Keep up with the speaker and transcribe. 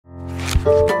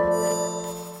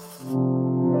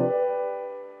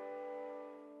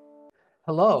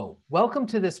Hello, welcome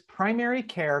to this primary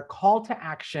care call to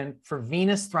action for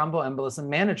venous thromboembolism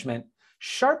management,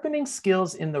 sharpening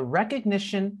skills in the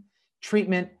recognition,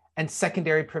 treatment, and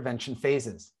secondary prevention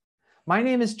phases. My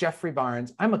name is Jeffrey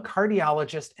Barnes. I'm a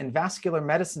cardiologist and vascular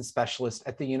medicine specialist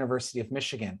at the University of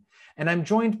Michigan, and I'm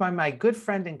joined by my good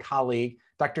friend and colleague,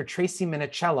 Dr. Tracy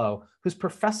Minichiello, who's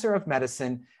professor of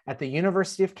medicine at the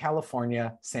University of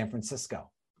California, San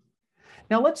Francisco.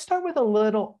 Now let's start with a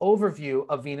little overview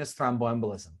of venous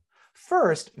thromboembolism.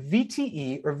 First,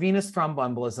 VTE, or venous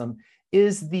thromboembolism,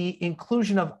 is the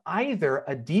inclusion of either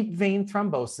a deep vein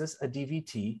thrombosis, a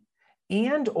DVT,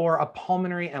 and or a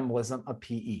pulmonary embolism, a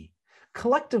PE.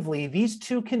 Collectively, these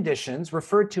two conditions,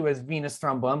 referred to as venous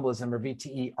thromboembolism or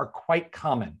VTE, are quite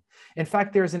common. In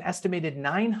fact, there's an estimated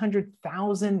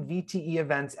 900,000 VTE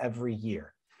events every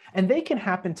year, and they can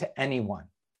happen to anyone.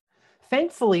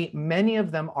 Thankfully, many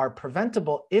of them are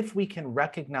preventable if we can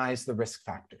recognize the risk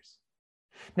factors.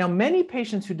 Now, many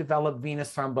patients who develop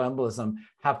venous thromboembolism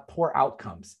have poor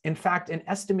outcomes. In fact, an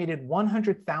estimated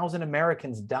 100,000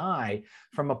 Americans die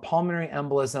from a pulmonary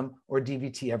embolism or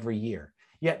DVT every year.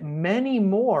 Yet many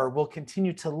more will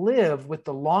continue to live with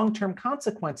the long-term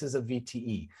consequences of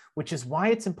VTE, which is why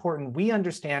it's important we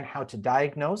understand how to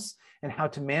diagnose and how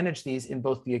to manage these in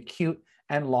both the acute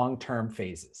and long-term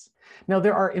phases. Now,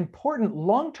 there are important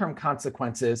long-term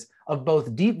consequences of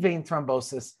both deep vein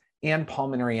thrombosis and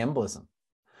pulmonary embolism.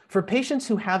 For patients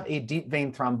who have a deep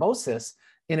vein thrombosis,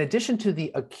 in addition to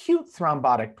the acute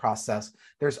thrombotic process,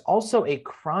 there's also a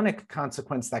chronic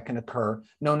consequence that can occur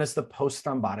known as the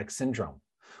post-thrombotic syndrome.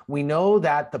 We know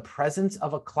that the presence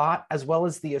of a clot as well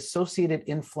as the associated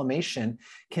inflammation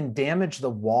can damage the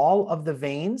wall of the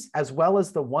veins as well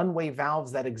as the one-way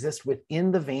valves that exist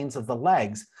within the veins of the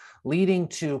legs, leading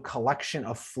to collection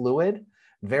of fluid,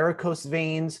 varicose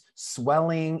veins,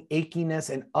 swelling,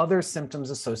 achiness, and other symptoms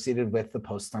associated with the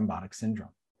post-thrombotic syndrome.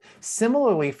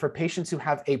 Similarly, for patients who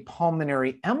have a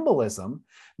pulmonary embolism,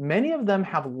 many of them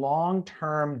have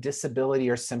long-term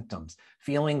disability or symptoms,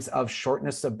 feelings of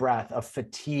shortness of breath, of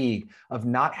fatigue, of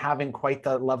not having quite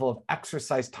the level of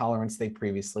exercise tolerance they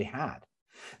previously had.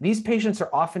 These patients are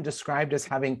often described as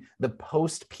having the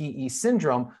post-PE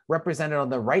syndrome, represented on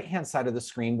the right-hand side of the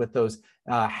screen with those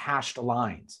hashed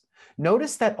lines.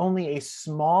 Notice that only a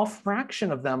small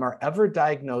fraction of them are ever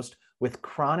diagnosed with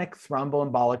chronic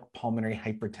thromboembolic pulmonary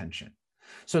hypertension.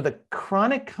 So the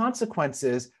chronic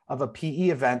consequences of a PE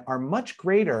event are much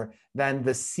greater than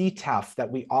the CTEPH that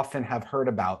we often have heard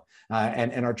about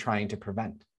and are trying to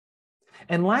prevent.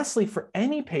 And lastly, for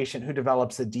any patient who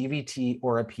develops a DVT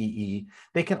or a PE,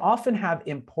 they can often have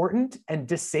important and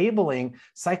disabling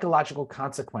psychological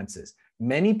consequences.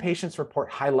 Many patients report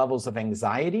high levels of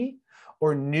anxiety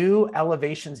or new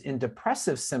elevations in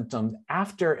depressive symptoms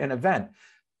after an event,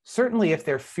 certainly if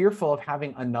they're fearful of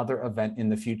having another event in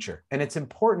the future. And it's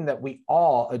important that we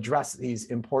all address these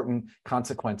important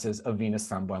consequences of venous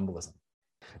thromboembolism.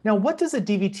 Now, what does a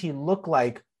DVT look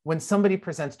like when somebody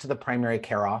presents to the primary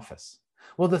care office?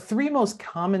 Well, the three most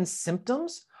common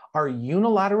symptoms are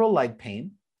unilateral leg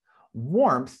pain,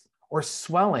 warmth, or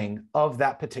swelling of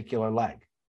that particular leg.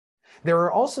 There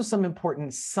are also some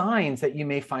important signs that you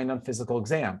may find on physical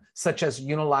exam, such as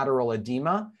unilateral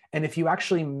edema. And if you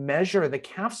actually measure the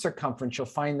calf circumference, you'll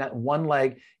find that one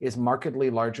leg is markedly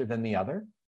larger than the other.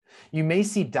 You may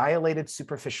see dilated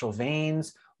superficial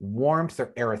veins, warmth or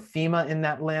erythema in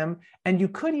that limb, and you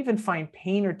could even find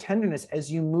pain or tenderness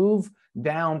as you move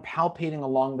down, palpating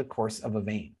along the course of a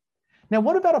vein. Now,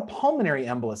 what about a pulmonary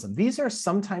embolism? These are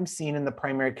sometimes seen in the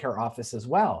primary care office as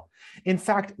well. In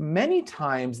fact, many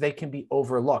times they can be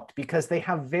overlooked because they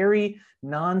have very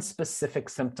non-specific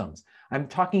symptoms. I'm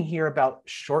talking here about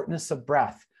shortness of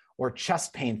breath or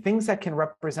chest pain. Things that can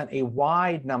represent a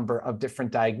wide number of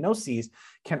different diagnoses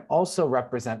can also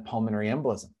represent pulmonary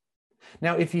embolism.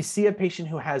 Now, if you see a patient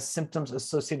who has symptoms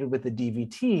associated with the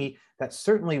DVT, that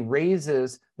certainly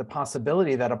raises the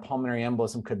possibility that a pulmonary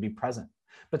embolism could be present.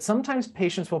 But sometimes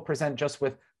patients will present just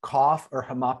with cough or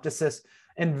hemoptysis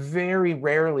and very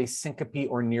rarely syncope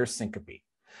or near syncope.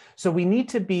 So we need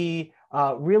to be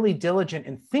really diligent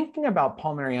in thinking about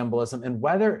pulmonary embolism and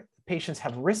whether patients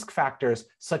have risk factors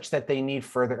such that they need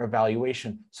further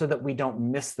evaluation so that we don't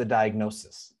miss the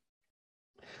diagnosis.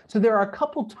 So there are a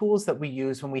couple tools that we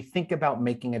use when we think about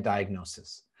making a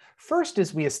diagnosis. First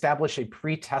is we establish a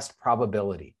pre-test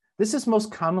probability. This is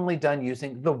most commonly done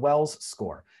using the Wells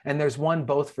score, and there's one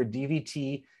both for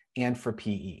DVT and for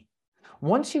PE.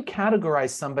 Once you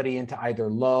categorize somebody into either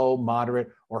low,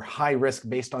 moderate, or high risk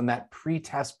based on that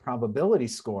pre-test probability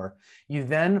score, you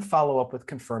then follow up with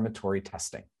confirmatory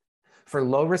testing. For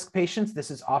low-risk patients,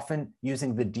 this is often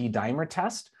using the D-dimer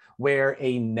test, where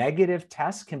a negative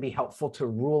test can be helpful to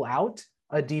rule out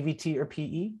a DVT or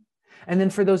PE. And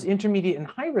then for those intermediate and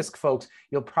high-risk folks,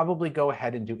 you'll probably go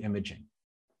ahead and do imaging.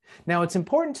 Now, it's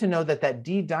important to know that that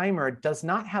D-dimer does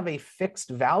not have a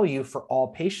fixed value for all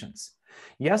patients.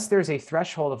 Yes, there's a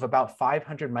threshold of about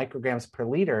 500 micrograms per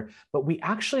liter, but we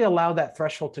actually allow that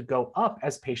threshold to go up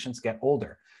as patients get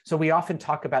older. So we often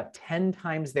talk about 10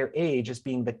 times their age as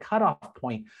being the cutoff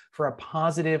point for a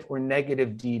positive or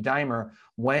negative D-dimer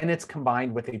when it's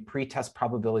combined with a pretest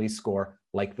probability score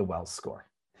like the Wells score.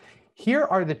 Here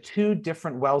are the two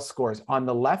different Wells scores. On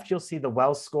the left, you'll see the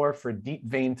Wells score for deep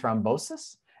vein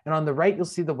thrombosis, and on the right, you'll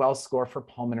see the Wells score for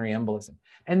pulmonary embolism.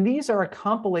 And these are a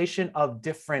compilation of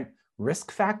different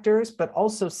risk factors, but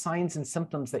also signs and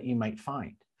symptoms that you might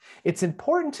find. It's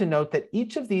important to note that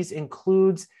each of these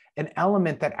includes an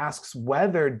element that asks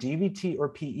whether DVT or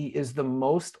PE is the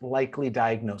most likely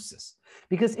diagnosis.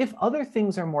 Because if other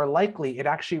things are more likely, it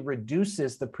actually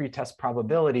reduces the pretest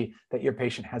probability that your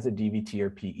patient has a DVT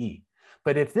or PE.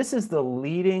 But if this is the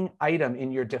leading item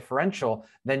in your differential,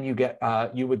 then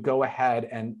you would go ahead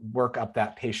and work up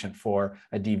that patient for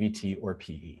a DVT or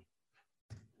PE.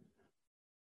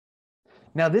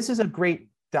 Now, this is a great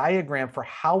diagram for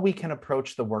how we can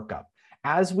approach the workup.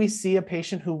 As we see a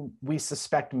patient who we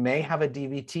suspect may have a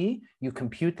DVT, you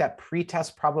compute that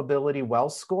pretest probability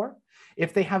Wells score.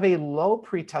 If they have a low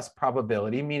pretest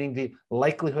probability, meaning the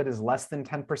likelihood is less than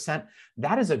 10%,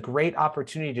 that is a great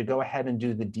opportunity to go ahead and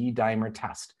do the D-dimer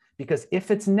test. Because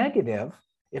if it's negative,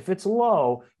 if it's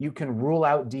low, you can rule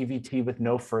out DVT with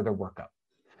no further workup.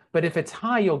 But if it's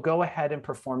high, you'll go ahead and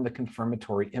perform the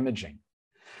confirmatory imaging.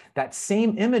 That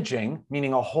same imaging,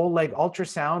 meaning a whole leg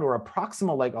ultrasound or a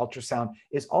proximal leg ultrasound,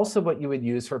 is also what you would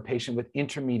use for a patient with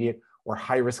intermediate or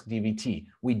high-risk DVT.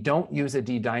 We don't use a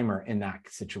D-dimer in that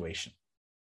situation.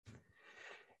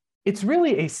 It's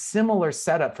really a similar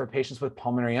setup for patients with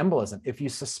pulmonary embolism. If you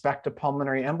suspect a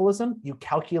pulmonary embolism, you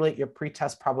calculate your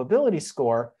pretest probability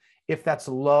score. If that's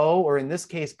low, or in this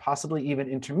case, possibly even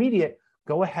intermediate,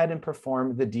 go ahead and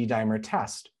perform the D-dimer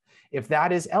test. If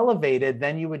that is elevated,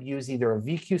 then you would use either a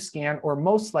VQ scan, or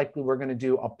most likely we're going to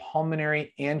do a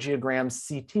pulmonary angiogram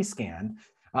CT scan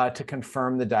to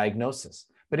confirm the diagnosis.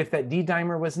 But if that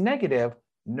D-dimer was negative,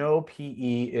 no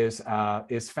PE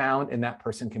is found and that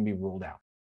person can be ruled out.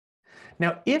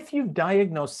 Now, if you've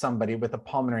diagnosed somebody with a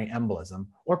pulmonary embolism,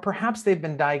 or perhaps they've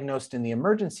been diagnosed in the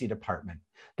emergency department,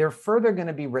 they're further going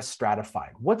to be risk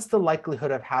stratified. What's the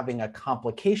likelihood of having a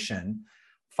complication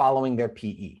following their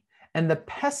PE? And the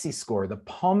PESI score, the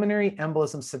Pulmonary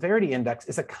Embolism Severity Index,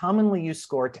 is a commonly used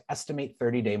score to estimate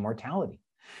 30-day mortality.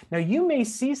 Now, you may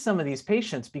see some of these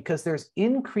patients because there's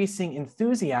increasing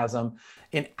enthusiasm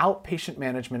in outpatient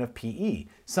management of PE.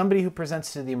 Somebody who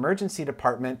presents to the emergency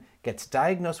department gets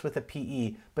diagnosed with a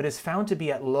PE, but is found to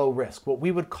be at low risk, what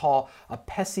we would call a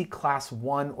PESI class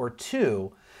 1 or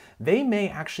 2. They may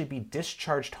actually be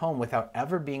discharged home without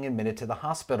ever being admitted to the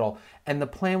hospital, and the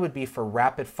plan would be for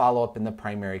rapid follow-up in the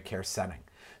primary care setting.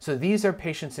 So these are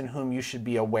patients in whom you should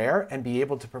be aware and be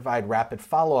able to provide rapid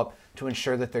follow-up to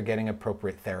ensure that they're getting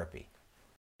appropriate therapy.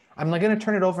 I'm going to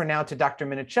turn it over now to Dr.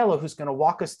 Minichiello, who's going to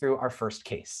walk us through our first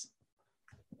case.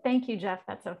 Thank you, Jeff.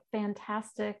 That's a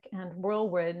fantastic and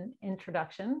whirlwind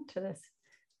introduction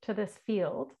to this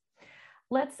field.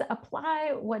 Let's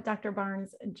apply what Dr.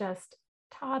 Barnes just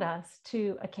taught us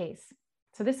to a case.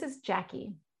 So this is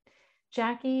Jackie.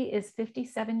 Jackie is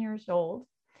 57 years old,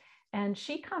 and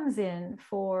she comes in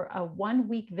for a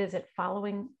 1-week visit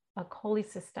following a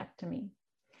cholecystectomy.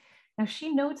 Now,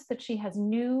 she notes that she has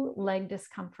new leg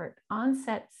discomfort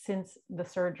onset since the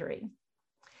surgery.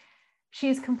 She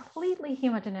is completely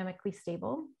hemodynamically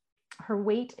stable. Her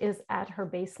weight is at her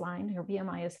baseline. Her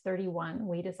BMI is 31,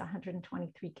 weight is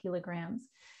 123 kilograms.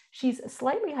 She's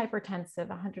slightly hypertensive,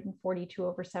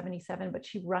 142/77, but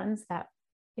she runs that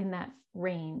in that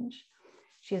range.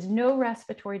 She has no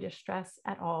respiratory distress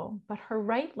at all, but her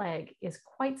right leg is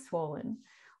quite swollen,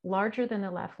 larger than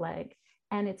the left leg,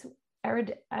 and it's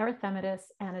erythematous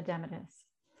and edematous.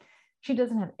 She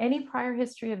doesn't have any prior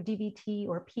history of DVT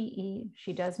or PE.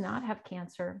 She does not have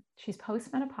cancer. She's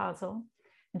postmenopausal,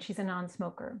 and she's a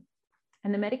non-smoker.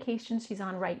 And the medications she's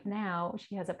on right now,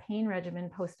 she has a pain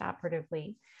regimen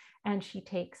postoperatively, and she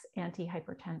takes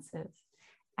antihypertensives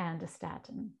and a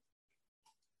statin.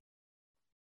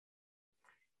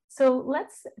 So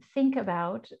let's think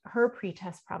about her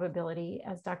pretest probability,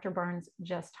 as Dr. Barnes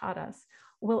just taught us.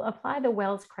 We'll apply the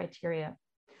Wells criteria.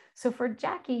 So for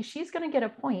Jackie, she's going to get a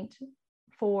point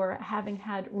for having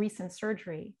had recent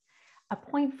surgery, a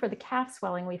point for the calf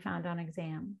swelling we found on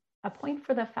exam, a point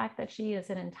for the fact that she has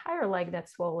an entire leg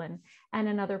that's swollen, and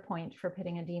another point for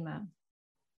pitting edema.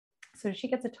 So she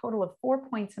gets a total of 4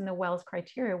 points in the Wells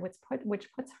criteria, which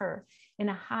puts her in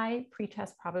a high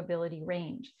pretest probability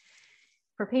range.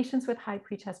 For patients with high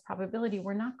pretest probability,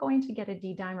 we're not going to get a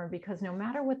D-dimer because no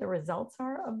matter what the results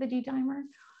are of the D-dimer,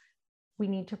 we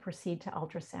need to proceed to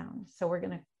ultrasound. So we're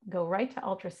going to go right to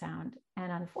ultrasound.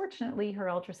 And unfortunately, her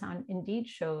ultrasound indeed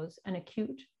shows an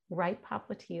acute right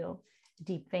popliteal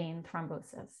deep vein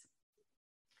thrombosis.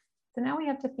 So now we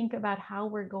have to think about how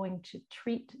we're going to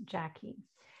treat Jackie.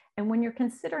 And when you're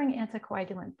considering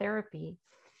anticoagulant therapy,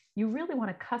 you really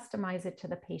want to customize it to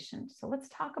the patient. So let's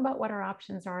talk about what our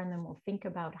options are, and then we'll think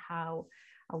about how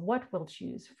or what we'll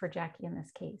choose for Jackie in this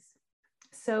case.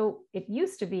 So it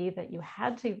used to be that you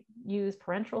had to use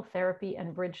parenteral therapy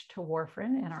and bridge to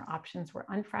warfarin, and our options were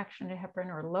unfractionated heparin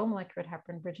or low molecular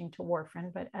heparin bridging to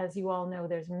warfarin. But as you all know,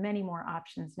 there's many more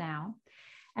options now.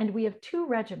 And we have 2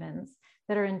 regimens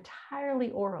that are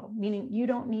entirely oral, meaning you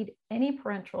don't need any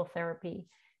parenteral therapy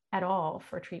at all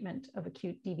for treatment of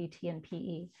acute DVT and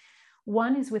PE.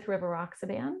 One is with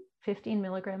rivaroxaban, 15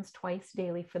 milligrams twice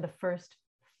daily for the first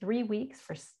 3 weeks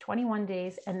for 21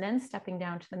 days, and then stepping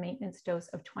down to the maintenance dose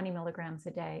of 20 milligrams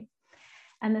a day.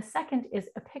 And the second is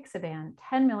apixaban,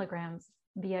 10 milligrams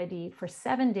BID for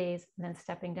 7 days, and then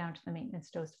stepping down to the maintenance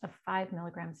dose of 5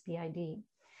 milligrams BID.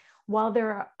 While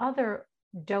there are other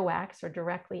DOACs, or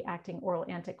directly acting oral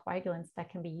anticoagulants, that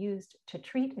can be used to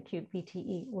treat acute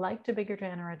VTE, like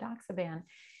dabigatran or edoxaban,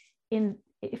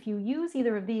 if you use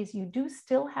either of these, you do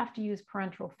still have to use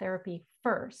parenteral therapy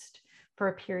first for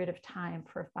a period of time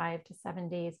for 5 to 7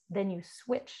 days. Then you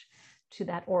switch to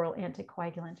that oral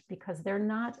anticoagulant because they're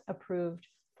not approved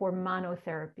for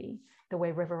monotherapy the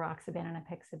way rivaroxaban and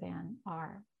apixaban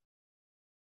are.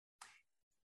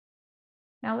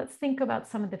 Now let's think about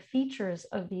some of the features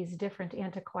of these different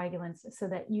anticoagulants so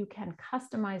that you can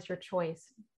customize your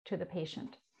choice to the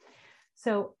patient.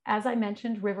 So as I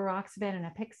mentioned, rivaroxaban and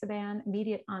apixaban,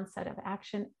 immediate onset of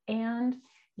action, and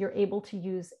you're able to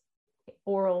use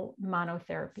oral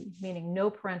monotherapy, meaning no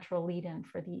parenteral lead-in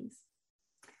for these.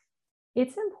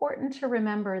 It's important to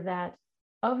remember that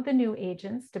of the new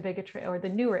agents, dabigatran, or the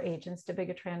newer agents,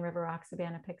 dabigatran,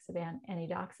 rivaroxaban, apixaban, and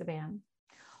edoxaban,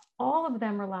 all of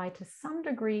them rely to some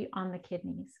degree on the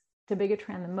kidneys.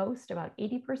 Dabigatran the most, about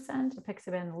 80%,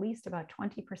 apixaban the least, about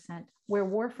 20%, where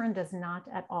warfarin does not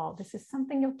at all. This is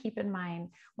something you'll keep in mind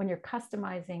when you're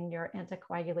customizing your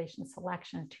anticoagulation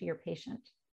selection to your patient.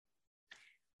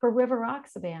 For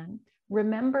rivaroxaban,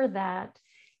 remember that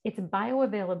its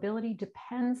bioavailability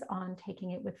depends on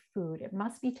taking it with food. It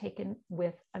must be taken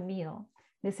with a meal.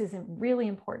 This is really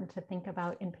important to think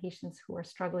about in patients who are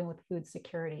struggling with food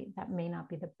security. That may not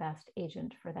be the best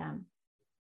agent for them.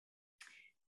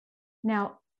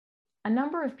 Now, a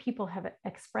number of people have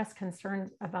expressed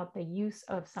concerns about the use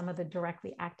of some of the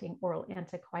directly acting oral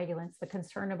anticoagulants, the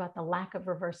concern about the lack of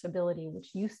reversibility,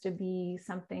 which used to be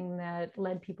something that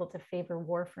led people to favor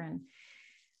warfarin.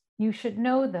 You should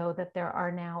know, though, that there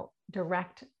are now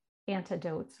direct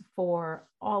antidotes for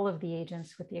all of the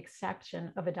agents with the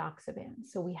exception of edoxaban.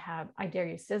 So we have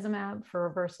idarucizumab for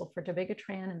reversal for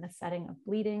dabigatran in the setting of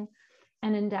bleeding,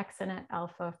 and indexanet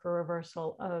alpha for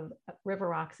reversal of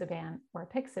rivaroxaban or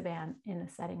apixaban in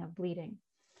the setting of bleeding.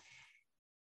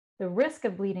 The risk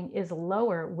of bleeding is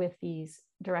lower with these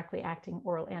directly acting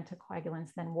oral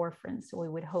anticoagulants than warfarin, so we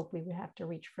would hope we would have to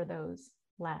reach for those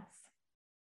less.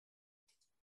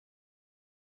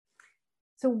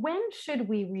 So when should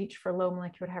we reach for low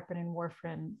molecular heparin and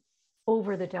warfarin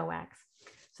over the DOACs?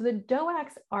 So the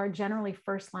DOACs are generally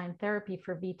first-line therapy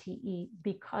for VTE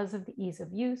because of the ease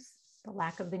of use, the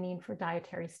lack of the need for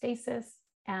dietary stasis,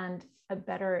 and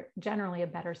generally a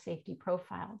better safety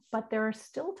profile. But there are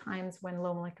still times when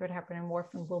low molecular heparin and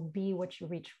warfarin will be what you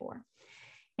reach for.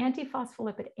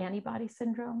 Antiphospholipid antibody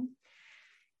syndrome.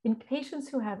 In patients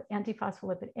who have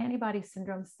antiphospholipid antibody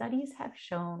syndrome, studies have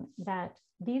shown that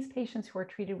these patients who are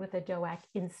treated with a DOAC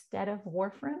instead of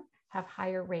warfarin have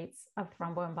higher rates of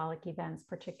thromboembolic events,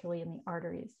 particularly in the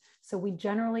arteries. So we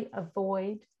generally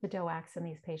avoid the DOACs in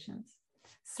these patients.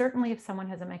 Certainly, if someone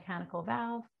has a mechanical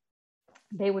valve,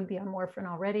 they would be on warfarin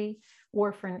already.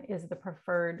 Warfarin is the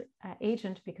preferred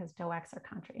agent because DOACs are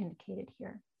contraindicated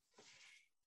here.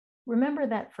 Remember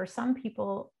that for some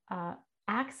people,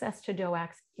 access to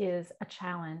DOACs is a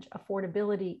challenge.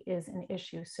 Affordability is an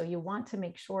issue. So you want to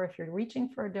make sure if you're reaching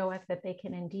for a DOAC that they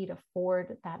can indeed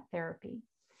afford that therapy.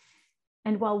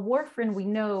 And while warfarin, we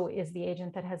know, is the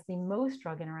agent that has the most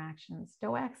drug interactions,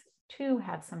 DOACs too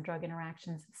have some drug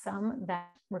interactions, some that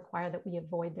require that we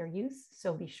avoid their use.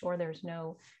 So be sure there's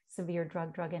no severe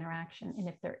drug-drug interaction. And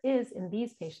if there is, in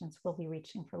these patients, we'll be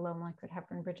reaching for low molecular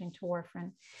heparin bridging to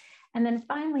warfarin. And then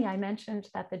finally, I mentioned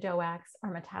that the DOACs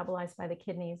are metabolized by the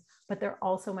kidneys, but they're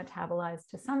also metabolized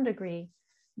to some degree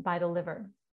by the liver.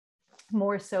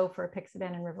 More so for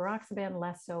apixaban and rivaroxaban,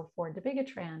 less so for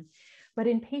dabigatran. But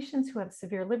in patients who have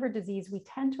severe liver disease, we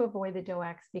tend to avoid the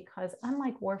DOACs because,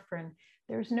 unlike warfarin,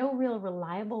 there's no real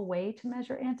reliable way to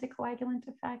measure anticoagulant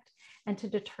effect and to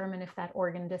determine if that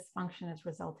organ dysfunction is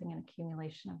resulting in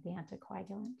accumulation of the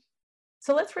anticoagulant.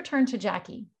 So let's return to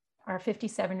Jackie, our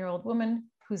 57-year-old woman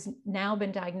who's now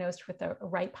been diagnosed with a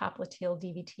right popliteal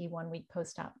DVT 1 week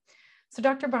post-op. So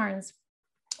Dr. Barnes,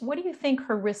 what do you think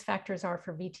her risk factors are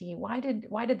for VTE?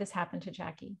 Why did this happen to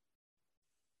Jackie?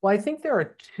 Well, I think there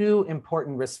are two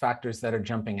important risk factors that are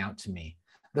jumping out to me.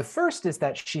 The first is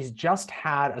that she's just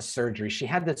had a surgery. She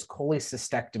had this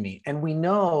cholecystectomy, and we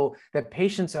know that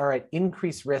patients are at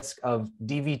increased risk of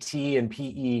DVT and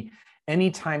PE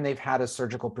anytime they've had a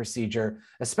surgical procedure,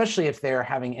 especially if they're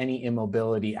having any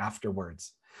immobility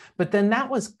afterwards. But then that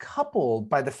was coupled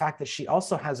by the fact that she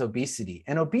also has obesity,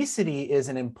 and obesity is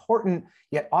an important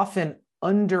yet often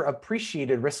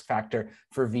underappreciated risk factor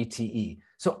for VTE.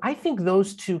 So I think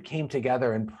those two came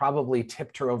together and probably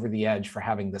tipped her over the edge for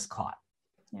having this clot.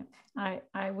 Yeah,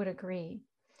 I would agree.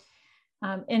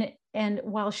 And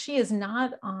while she is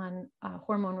not on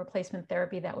hormone replacement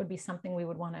therapy, that would be something we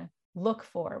would want to look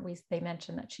for. They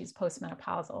mentioned that she's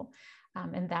postmenopausal,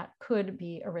 and that could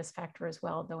be a risk factor as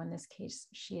well, though in this case,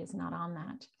 she is not on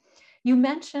that. You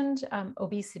mentioned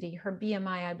obesity. Her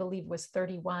BMI, I believe, was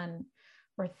 31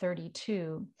 or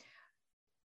 32.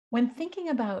 When thinking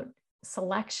about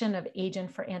selection of agent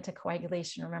for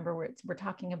anticoagulation, remember we're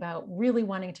talking about really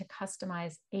wanting to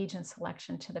customize agent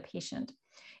selection to the patient.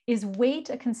 Is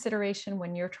weight a consideration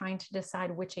when you're trying to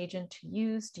decide which agent to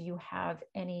use? Do you have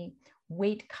any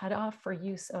weight cutoff for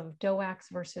use of DOACs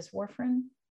versus warfarin?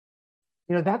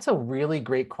 You know, that's a really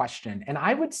great question. And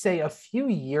I would say a few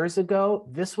years ago,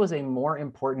 this was a more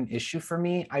important issue for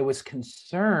me. I was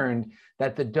concerned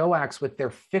that the DOACs with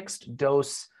their fixed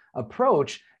dose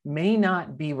approach may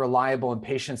not be reliable in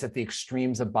patients at the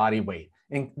extremes of body weight.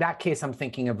 In that case, I'm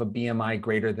thinking of a BMI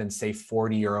greater than, say,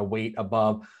 40 or a weight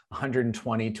above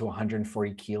 120 to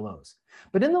 140 kilos.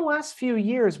 But in the last few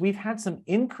years, we've had some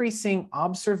increasing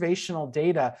observational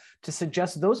data to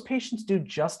suggest those patients do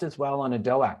just as well on a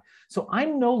DOAC. So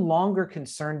I'm no longer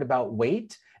concerned about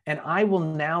weight, and I will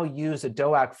now use a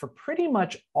DOAC for pretty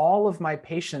much all of my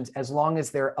patients as long as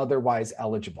they're otherwise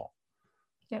eligible.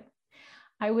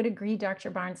 I would agree, Dr.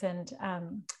 Barnes, and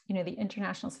the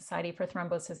International Society for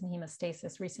Thrombosis and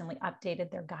Hemostasis recently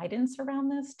updated their guidance around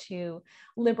this to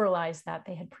liberalize that.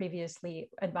 They had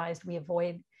previously advised we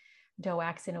avoid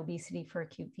DOACs in obesity for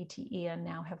acute VTE and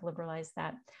now have liberalized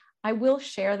that. I will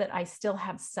share that I still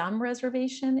have some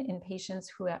reservation in patients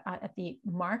who are at the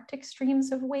marked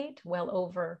extremes of weight, well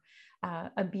over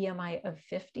a BMI of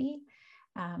 50.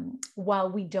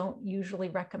 While we don't usually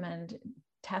recommend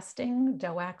testing,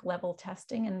 DOAC level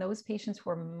testing, in those patients who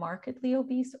are markedly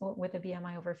obese or with a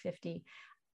BMI over 50,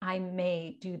 I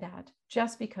may do that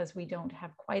just because we don't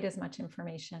have quite as much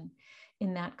information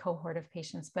in that cohort of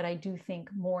patients. But I do think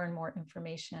more and more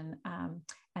information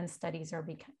and studies are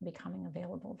becoming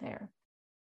available there.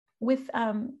 With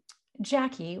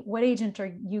Jackie, what agent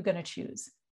are you going to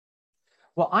choose?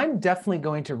 Well, I'm definitely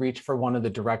going to reach for one of the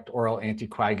direct oral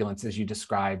anticoagulants as you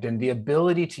described, and the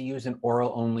ability to use an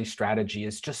oral-only strategy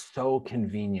is just so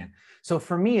convenient. So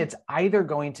for me, it's either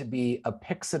going to be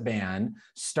apixaban,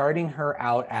 starting her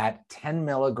out at 10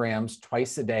 milligrams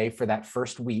twice a day for that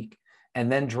first week, and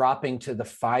then dropping to the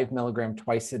 5 milligram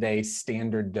twice a day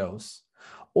standard dose.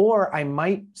 Or I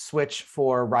might switch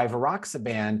for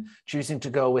rivaroxaban, choosing to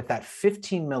go with that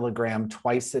 15 milligram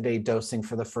twice a day dosing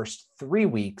for the first 3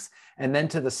 weeks, and then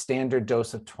to the standard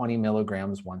dose of 20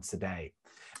 milligrams once a day.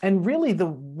 And really, the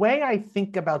way I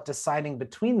think about deciding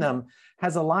between them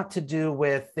has a lot to do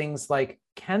with things like,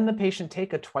 can the patient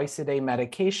take a twice a day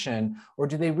medication, or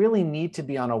do they really need to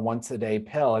be on a once a day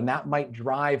pill? And that might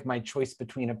drive my choice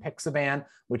between apixaban,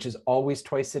 which is always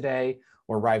twice a day,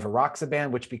 or rivaroxaban,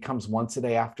 which becomes once a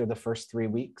day after the first 3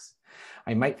 weeks.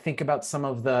 I might think about some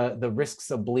of the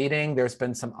risks of bleeding. There's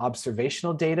been some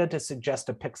observational data to suggest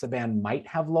apixaban might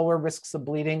have lower risks of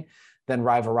bleeding than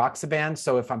rivaroxaban.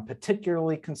 So if I'm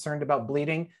particularly concerned about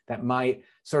bleeding, that might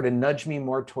sort of nudge me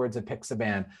more towards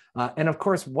apixaban. And of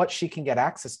course, what she can get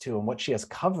access to and what she has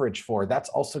coverage for, that's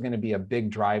also going to be a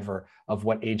big driver of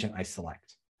what agent I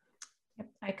select.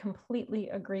 I completely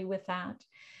agree with that.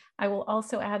 I will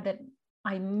also add that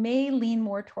I may lean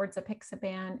more towards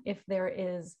apixaban if there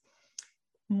is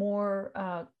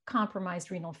more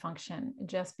compromised renal function,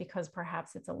 just because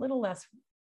perhaps it's a little less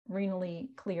renally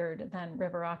cleared than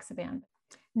rivaroxaban.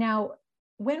 Now,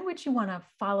 when would you want to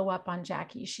follow up on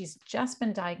Jackie? She's just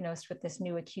been diagnosed with this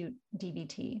new acute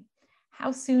DVT.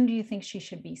 How soon do you think she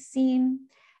should be seen?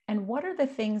 And what are the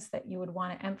things that you would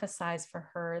want to emphasize for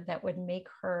her that would make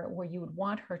her, where you would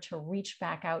want her to reach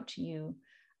back out to you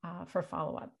for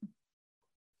follow-up?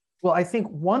 Well, I think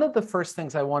one of the first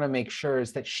things I want to make sure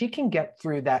is that she can get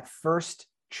through that first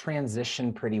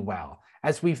transition pretty well.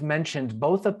 As we've mentioned,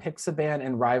 both apixaban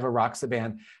and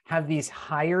rivaroxaban have these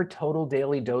higher total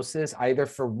daily doses, either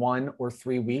for 1 or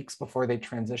 3 weeks before they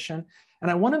transition.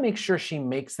 And I want to make sure she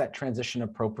makes that transition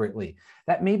appropriately.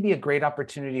 That may be a great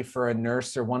opportunity for a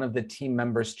nurse or one of the team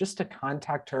members just to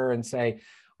contact her and say,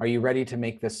 are you ready to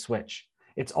make this switch?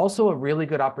 It's also a really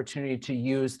good opportunity to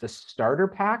use the starter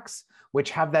packs,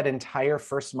 which have that entire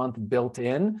first month built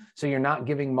in. So you're not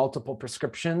giving multiple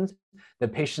prescriptions. The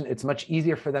patient, it's much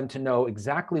easier for them to know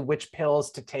exactly which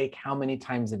pills to take how many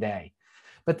times a day.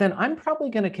 But then I'm probably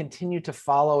going to continue to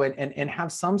follow it and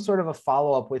have some sort of a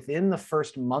follow-up within the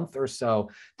first month or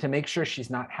so to make sure she's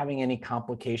not having any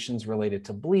complications related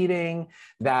to bleeding,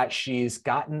 that she's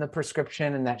gotten the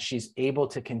prescription and that she's able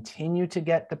to continue to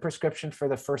get the prescription for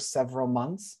the first several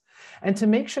months. And to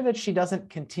make sure that she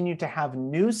doesn't continue to have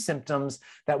new symptoms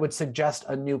that would suggest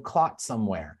a new clot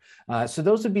somewhere. So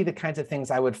those would be the kinds of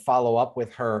things I would follow up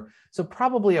with her. So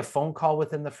probably a phone call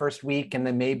within the first week, and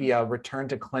then maybe a return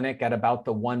to clinic at about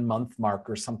the 1 month mark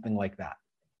or something like that.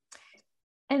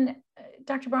 And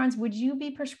Dr. Barnes, would you be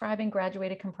prescribing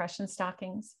graduated compression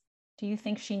stockings? Do you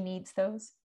think she needs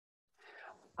those?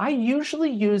 I usually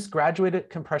use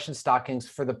graduated compression stockings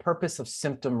for the purpose of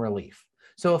symptom relief.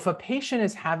 So if a patient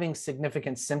is having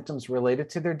significant symptoms related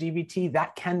to their DVT,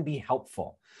 that can be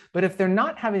helpful. But if they're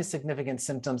not having significant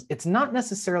symptoms, it's not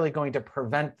necessarily going to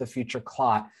prevent the future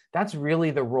clot. That's really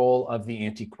the role of the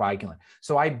anticoagulant.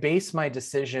 So I base my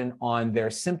decision on their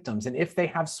symptoms. And if they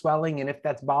have swelling and if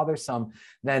that's bothersome,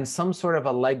 then some sort of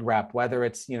a leg wrap, whether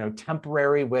it's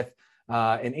temporary with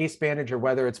an ACE bandage or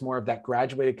whether it's more of that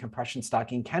graduated compression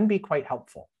stocking, can be quite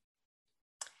helpful.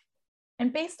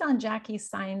 And based on Jackie's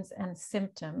signs and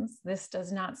symptoms, this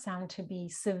does not sound to be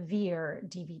severe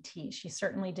DVT. She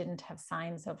certainly didn't have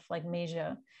signs of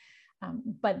phlegmasia,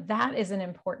 but that is an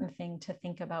important thing to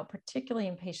think about, particularly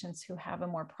in patients who have a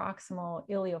more proximal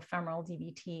iliofemoral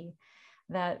DVT,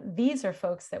 that these are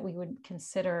folks that we would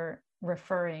consider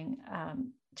referring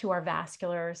to our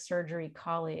vascular surgery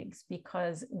colleagues,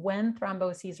 because when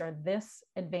thromboses are this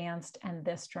advanced and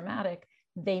this dramatic,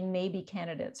 they may be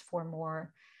candidates for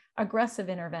more aggressive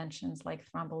interventions like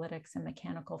thrombolytics and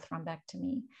mechanical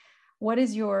thrombectomy. What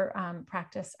is your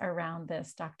practice around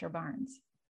this, Dr. Barnes?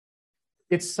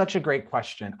 It's such a great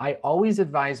question. I always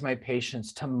advise my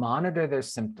patients to monitor their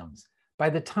symptoms. By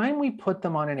the time we put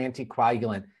them on an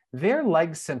anticoagulant, their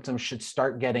leg symptoms should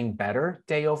start getting better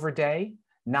day over day,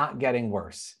 not getting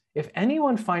worse. If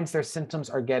anyone finds their symptoms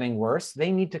are getting worse,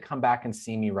 they need to come back and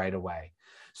see me right away.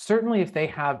 Certainly if they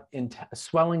have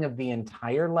swelling of the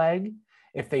entire leg,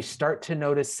 if they start to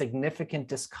notice significant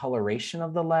discoloration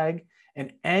of the leg,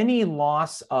 and any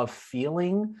loss of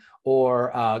feeling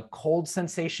or cold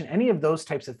sensation, any of those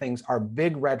types of things are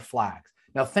big red flags.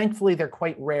 Now, thankfully, they're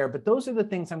quite rare, but those are the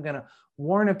things I'm going to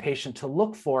warn a patient to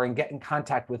look for and get in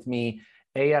contact with me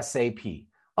ASAP.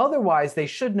 Otherwise, they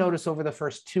should notice over the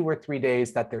first 2 or 3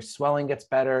 days that their swelling gets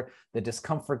better, the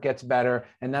discomfort gets better,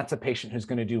 and that's a patient who's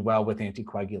going to do well with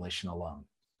anticoagulation alone.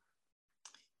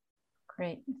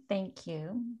 Great, thank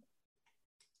you.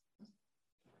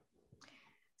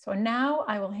 So now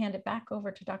I will hand it back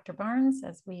over to Dr. Barnes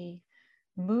as we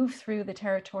move through the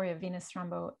territory of venous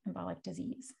thromboembolic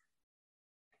disease.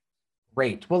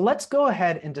 Great. Well, let's go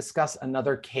ahead and discuss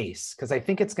another case, because I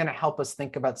think it's going to help us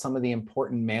think about some of the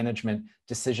important management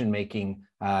decision-making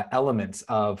elements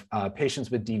of patients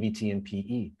with DVT and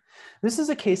PE. This is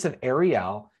a case of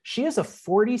Ariel. She is a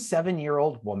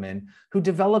 47-year-old woman who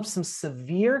developed some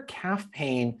severe calf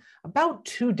pain about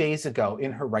 2 days ago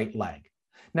in her right leg.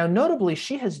 Now, notably,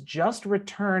 she has just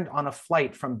returned on a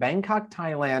flight from Bangkok,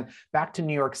 Thailand, back to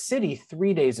New York City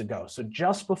 3 days ago, so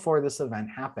just before this event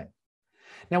happened.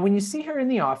 Now, when you see her in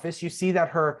the office, you see that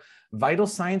her vital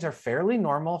signs are fairly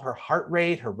normal. Her heart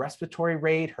rate, her respiratory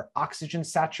rate, her oxygen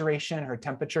saturation, her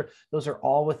temperature, those are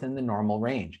all within the normal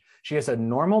range. She has a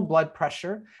normal blood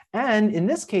pressure, and in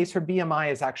this case, her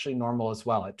BMI is actually normal as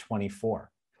well at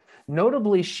 24.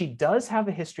 Notably, she does have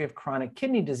a history of chronic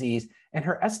kidney disease, and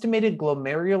her estimated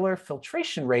glomerular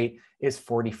filtration rate is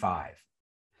 45.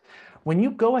 When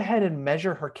you go ahead and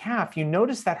measure her calf, you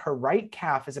notice that her right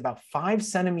calf is about 5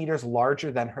 centimeters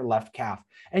larger than her left calf.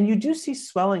 And you do see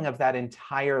swelling of that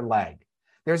entire leg.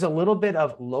 There's a little bit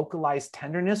of localized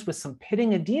tenderness with some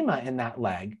pitting edema in that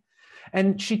leg.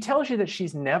 And she tells you that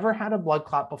she's never had a blood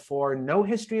clot before, no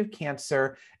history of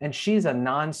cancer, and she's a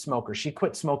non-smoker. She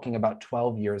quit smoking about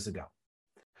 12 years ago.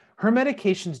 Her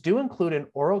medications do include an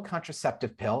oral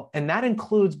contraceptive pill, and that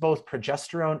includes both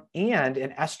progesterone and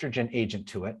an estrogen agent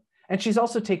to it. And she's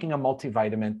also taking a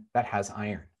multivitamin that has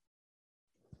iron.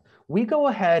 We go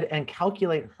ahead and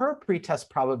calculate her pretest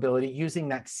probability using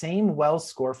that same Wells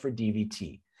score for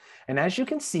DVT. And as you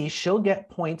can see, she'll get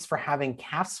points for having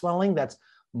calf swelling that's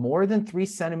more than 3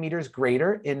 centimeters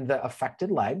greater in the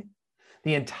affected leg.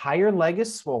 The entire leg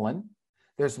is swollen.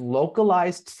 There's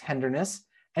localized tenderness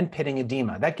and pitting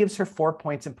edema. That gives her 4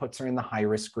 points and puts her in the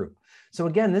high-risk group. So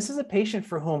again, this is a patient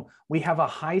for whom we have a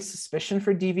high suspicion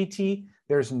for DVT.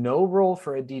 There's no role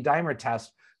for a D-dimer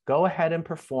test. Go ahead and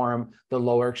perform the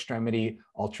lower extremity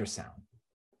ultrasound.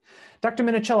 Dr.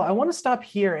 Minichiello, I want to stop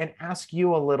here and ask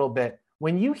you a little bit.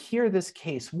 When you hear this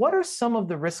case, what are some of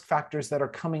the risk factors that are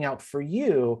coming out for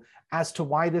you as to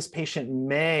why this patient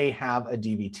may have a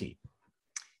DVT?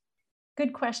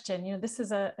 Good question. This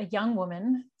is a young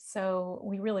woman, so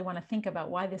we really want to think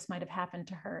about why this might have happened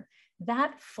to her.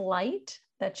 That flight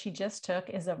that she just took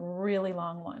is a really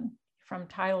long one, from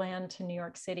Thailand to New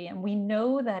York City. And we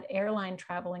know that airline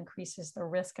travel increases the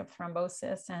risk of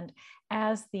thrombosis. And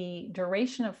as the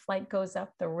duration of flight goes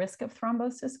up, the risk of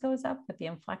thrombosis goes up, with the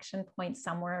inflection point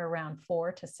somewhere around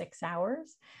 4 to 6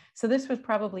 hours. So this was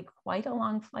probably quite a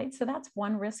long flight. So that's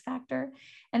one risk factor.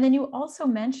 And then you also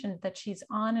mentioned that she's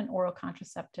on an oral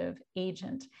contraceptive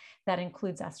agent that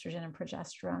includes estrogen and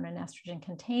progesterone, and estrogen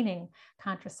containing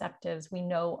contraceptives we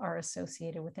know are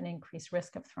associated with an increased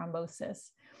risk of thrombosis.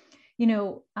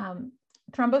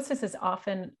 Thrombosis is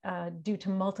often due to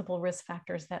multiple risk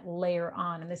factors that layer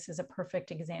on, and this is a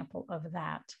perfect example of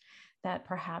that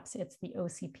perhaps it's the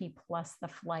OCP plus the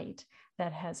flight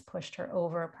that has pushed her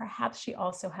over. Perhaps she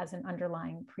also has an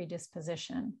underlying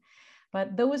predisposition.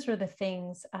 But those are the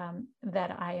things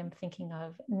that I am thinking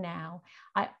of now.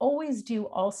 I always do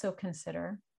also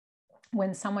consider,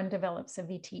 when someone develops a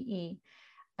VTE,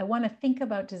 I want to think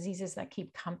about diseases that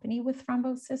keep company with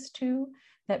thrombosis too,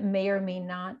 that may or may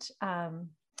not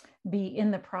be in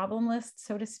the problem list,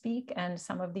 so to speak. And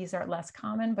some of these are less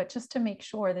common, but just to make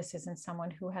sure this isn't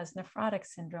someone who has nephrotic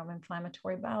syndrome,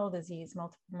 inflammatory bowel disease,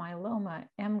 multiple myeloma,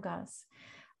 MGUS,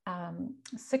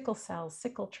 sickle cell,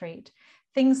 sickle trait,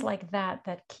 things like that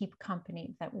that keep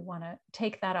company, that we want to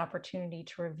take that opportunity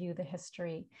to review the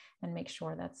history and make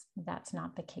sure that's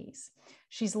not the case.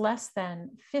 She's less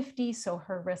than 50, so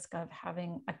her risk of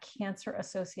having a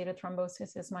cancer-associated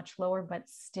thrombosis is much lower, but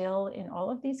still in all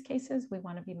of these cases, we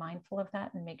want to be mindful of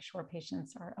that and make sure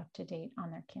patients are up to date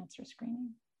on their cancer screening.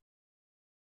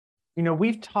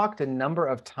 We've talked a number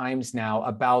of times now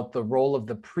about the role of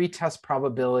the pretest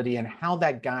probability and how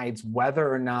that guides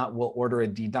whether or not we'll order a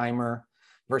D-dimer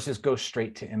versus go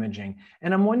straight to imaging.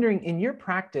 And I'm wondering, in your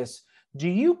practice, do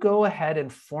you go ahead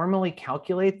and formally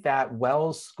calculate that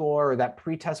Wells score or that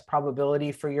pretest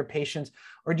probability for your patients?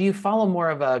 Or do you follow more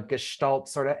of a gestalt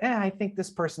sort of, I think this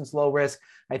person's low risk,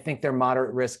 I think they're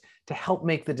moderate risk, to help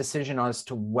make the decision as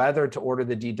to whether to order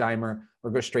the D-dimer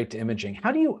or go straight to imaging?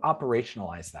 How do you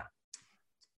operationalize that?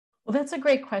 Well, that's a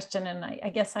great question. And I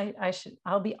guess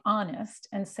I'll be honest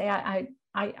and say I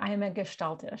am a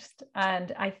gestaltist.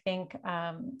 And I think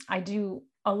I do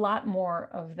a lot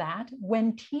more of that.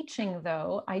 When teaching,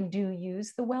 though, I do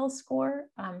use the Wells score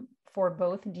for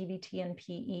both DVT and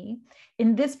PE.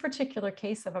 In this particular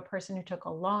case of a person who took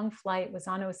a long flight, was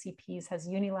on OCPs, has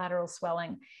unilateral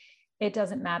swelling, it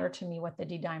doesn't matter to me what the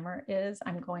D-dimer is.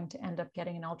 I'm going to end up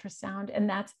getting an ultrasound, and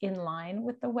that's in line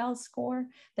with the Wells score.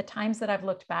 The times that I've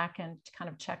looked back and kind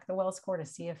of checked the Wells score to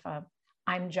see if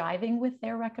I'm jiving with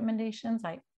their recommendations,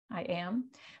 I am.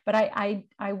 But I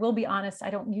will be honest, I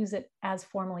don't use it as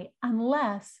formally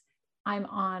unless I'm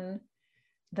on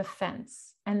the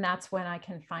fence, and that's when I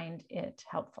can find it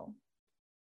helpful.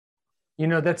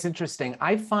 That's interesting.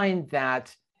 I find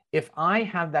that if I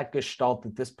have that gestalt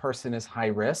that this person is high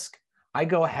risk, I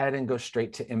go ahead and go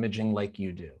straight to imaging like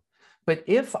you do. But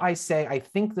if I say, I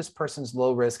think this person's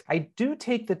low risk, I do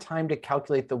take the time to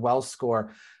calculate the Wells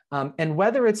score. And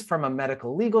whether it's from a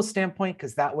medical legal standpoint,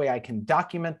 because that way I can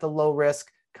document the low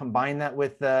risk, combine that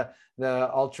with the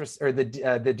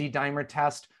D-dimer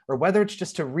test, or whether it's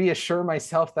just to reassure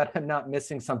myself that I'm not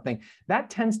missing something, that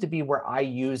tends to be where I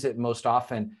use it most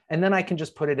often. And then I can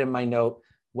just put it in my note,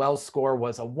 Wells score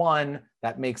was a 1,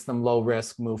 that makes them low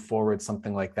risk, move forward,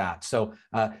 something like that. So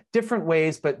different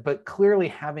ways, but clearly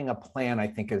having a plan, I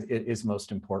think, is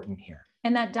most important here.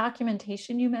 And that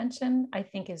documentation you mentioned, I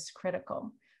think, is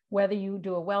critical. Whether you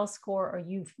do a Wells score or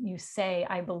you say,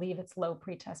 I believe it's low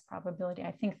pretest probability,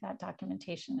 I think that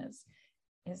documentation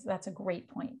that's a great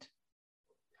point.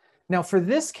 Now, for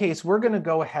this case, we're going to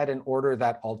go ahead and order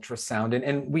that ultrasound,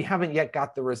 and we haven't yet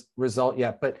got the result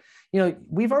yet, but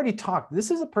we've already talked. This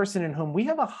is a person in whom we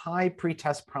have a high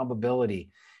pretest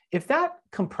probability. If that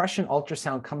compression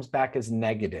ultrasound comes back as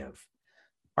negative,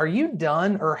 are you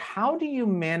done, or how do you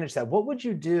manage that? What would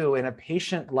you do in a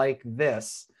patient like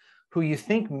this who you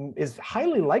think is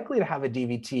highly likely to have a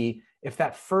DVT if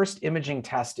that first imaging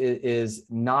test is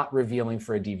not revealing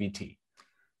for a DVT?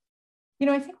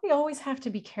 I think we always have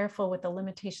to be careful with the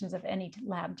limitations of any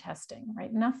lab testing,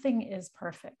 right? Nothing is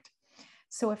perfect.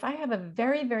 So if I have a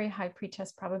very, very high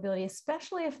pretest probability,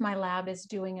 especially if my lab is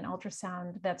doing an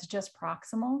ultrasound that's just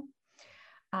proximal,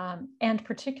 and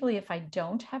particularly if I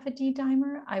don't have a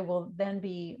D-dimer, I will then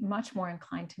be much more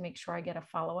inclined to make sure I get a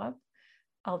follow-up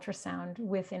ultrasound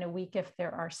within a week if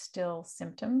there are still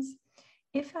symptoms.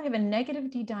 If I have a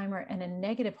negative D-dimer and a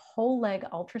negative whole leg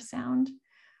ultrasound,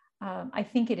 I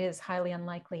think it is highly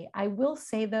unlikely. I will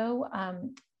say though,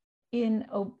 in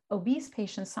obese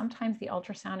patients, sometimes the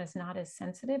ultrasound is not as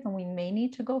sensitive and we may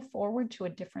need to go forward to a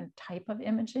different type of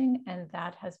imaging. And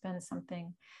that has been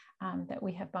something that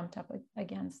we have bumped up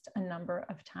against a number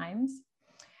of times.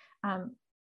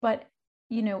 But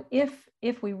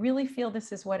if we really feel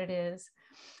this is what it is,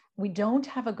 we don't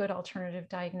have a good alternative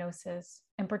diagnosis,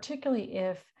 and particularly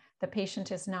if the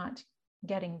patient is not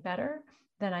getting better,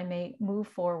 then I may move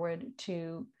forward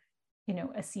to,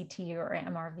 a CT or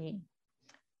MRV.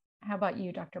 How about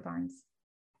you, Dr. Barnes?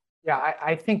 Yeah,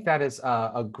 I think that is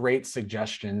a great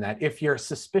suggestion, that if your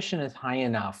suspicion is high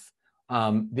enough,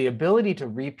 the ability to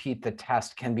repeat the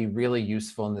test can be really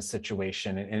useful in this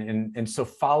situation. And so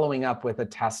following up with a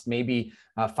test maybe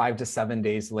 5 to 7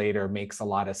 days later makes a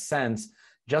lot of sense,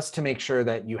 just to make sure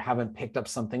that you haven't picked up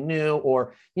something new.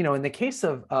 Or, in the case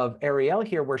of Ariel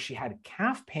here, where she had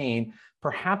calf pain,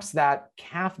 perhaps that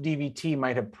calf DVT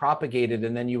might have propagated,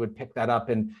 and then you would pick that up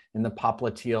in the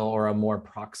popliteal or a more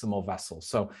proximal vessel.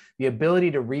 So the ability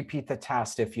to repeat the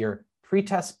test if your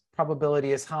pretest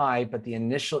probability is high, but the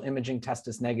initial imaging test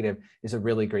is negative, is a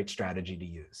really great strategy to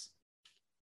use.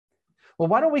 Well,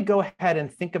 why don't we go ahead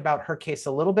and think about her case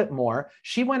a little bit more.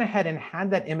 She went ahead and had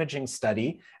that imaging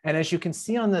study. And as you can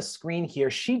see on the screen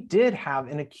here, she did have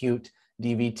an acute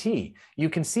DVT. You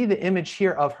can see the image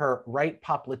here of her right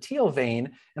popliteal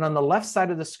vein. And on the left side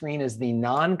of the screen is the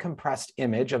non-compressed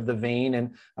image of the vein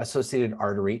and associated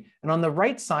artery. And on the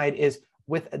right side is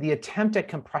with the attempt at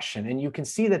compression. And you can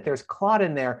see that there's clot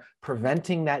in there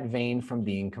preventing that vein from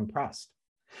being compressed.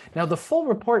 Now, the full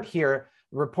report here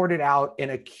reported out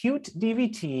an acute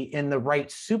DVT in the right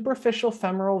superficial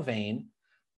femoral vein,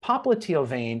 popliteal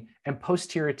vein, and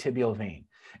posterior tibial vein.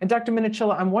 And Dr.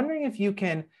 Minichiello, I'm wondering if you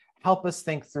can help us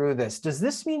think through this. Does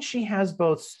this mean she has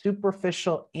both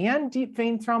superficial and deep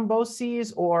vein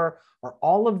thromboses, or are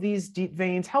all of these deep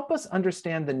veins? Help us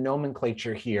understand the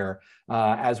nomenclature here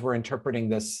as we're interpreting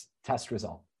this test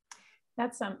result.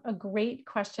 That's a great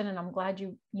question, and I'm glad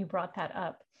you brought that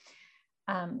up.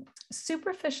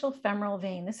 Superficial femoral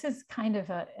vein, this is kind of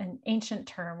an ancient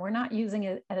term. We're not using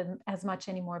it as much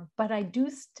anymore, but I do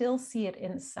still see it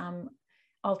in some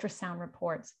ultrasound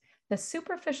reports. The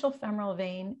superficial femoral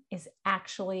vein is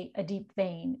actually a deep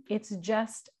vein. It's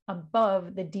just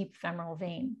above the deep femoral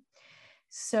vein.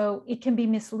 So it can be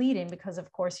misleading because,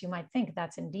 of course, you might think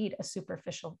that's indeed a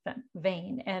superficial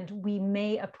vein, and we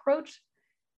may approach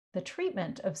the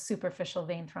treatment of superficial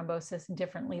vein thrombosis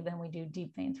differently than we do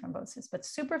deep vein thrombosis. But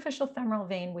superficial femoral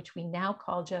vein, which we now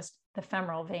call just the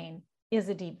femoral vein, is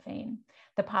a deep vein.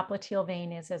 The popliteal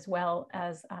vein is, as well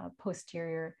as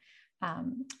posterior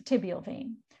tibial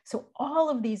vein. So all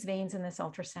of these veins in this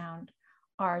ultrasound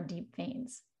are deep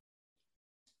veins.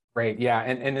 Great, yeah,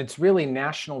 and it's really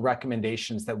national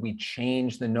recommendations that we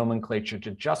change the nomenclature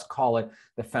to just call it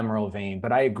the femoral vein.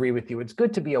 But I agree with you, it's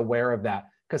good to be aware of that,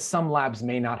 because some labs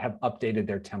may not have updated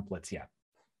their templates yet.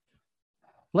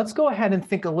 Let's go ahead and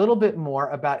think a little bit more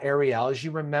about Ariel. As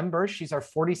you remember, she's our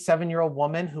 47-year-old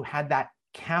woman who had that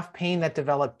calf pain that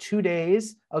developed 2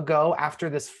 days ago after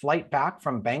this flight back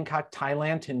from Bangkok,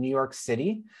 Thailand to New York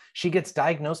City. She gets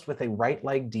diagnosed with a right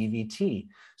leg DVT.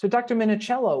 So Dr.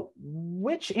 Minichiello,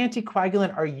 which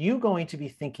anticoagulant are you going to be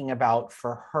thinking about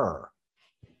for her?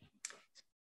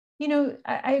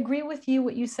 I agree with you,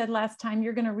 what you said last time.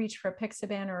 You're going to reach for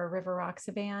apixaban or a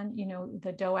rivaroxaban.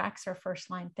 The DOACs are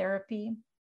first-line therapy.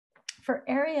 For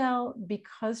Ariel,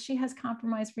 because she has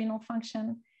compromised renal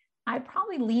function, I'd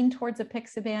probably lean towards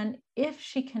apixaban if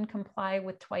she can comply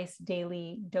with twice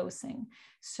daily dosing.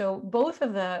 So both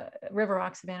of the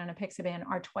rivaroxaban and apixaban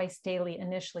are twice daily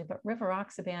initially, but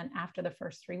rivaroxaban after the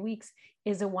first 3 weeks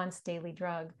is a once daily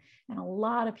drug. And a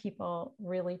lot of people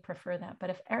really prefer that. But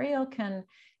if Ariel can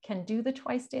do the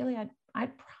twice daily,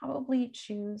 I'd probably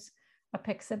choose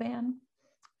apixaban.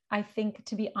 I think,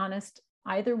 to be honest,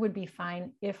 either would be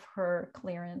fine if her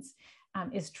clearance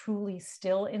is truly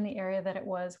still in the area that it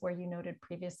was where you noted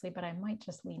previously, but I might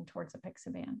just lean towards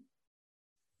apixaban.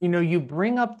 You know, you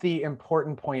bring up the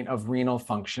important point of renal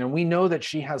function, and we know that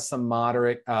she has some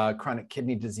moderate chronic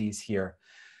kidney disease here.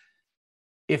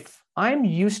 If I'm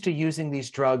used to using these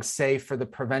drugs, say, for the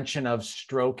prevention of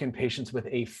stroke in patients with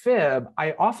AFib,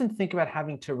 I often think about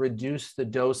having to reduce the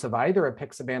dose of either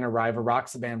apixaban or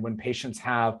rivaroxaban when patients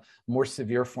have more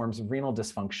severe forms of renal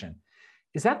dysfunction.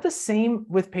 Is that the same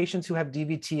with patients who have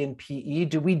DVT and PE?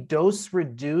 Do we dose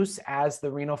reduce as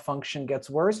the renal function gets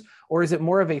worse, or is it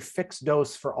more of a fixed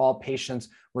dose for all patients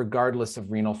regardless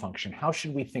of renal function? How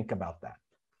should we think about that?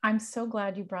 I'm so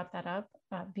glad you brought that up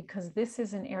because this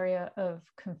is an area of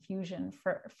confusion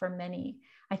for many.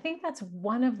 I think that's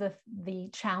one of the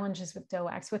challenges with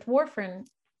DOACs. With warfarin,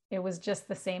 it was just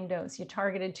the same dose. You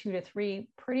targeted 2 to 3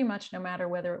 pretty much no matter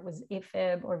whether it was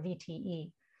AFib or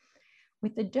VTE.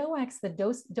 With the DOACs,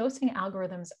 the dosing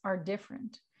algorithms are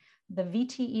different. The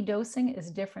VTE dosing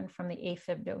is different from the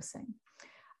AFib dosing.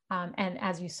 And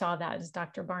as you saw that, as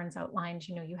Dr. Barnes outlined,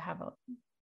 you know, you have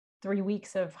 3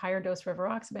 weeks of higher dose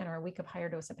rivaroxaban or a week of higher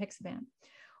dose apixaban.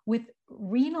 With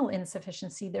renal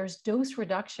insufficiency, there's dose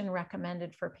reduction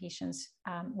recommended for patients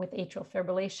with atrial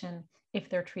fibrillation if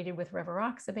they're treated with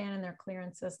rivaroxaban and their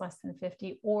clearance is less than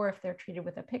 50, or if they're treated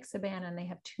with apixaban and they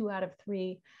have 2 out of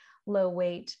 3 low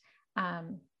weight,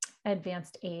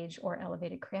 advanced age, or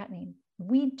elevated creatinine.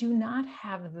 We do not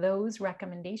have those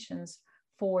recommendations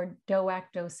for DOAC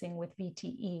dosing with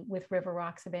VTE with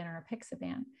rivaroxaban or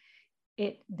apixaban.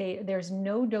 There's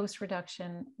no dose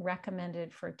reduction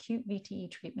recommended for acute VTE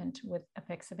treatment with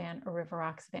apixaban or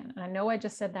rivaroxaban. And I know I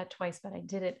just said that twice, but I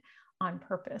did it on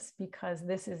purpose because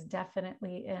this is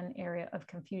definitely an area of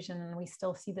confusion, and we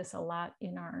still see this a lot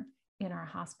in our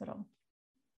hospital.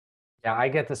 Yeah, I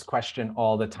get this question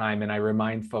all the time, and I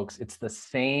remind folks it's the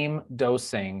same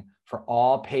dosing for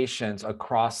all patients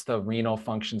across the renal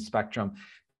function spectrum.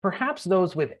 Perhaps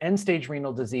those with end-stage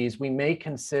renal disease, we may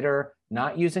consider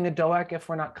not using a DOAC if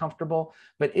we're not comfortable,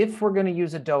 but if we're going to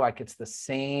use a DOAC, it's the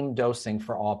same dosing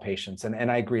for all patients.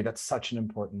 And I agree, that's such an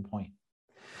important point.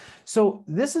 So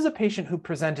this is a patient who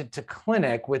presented to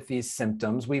clinic with these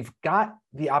symptoms. We've got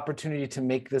the opportunity to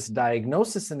make this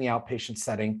diagnosis in the outpatient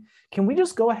setting. Can we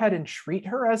just go ahead and treat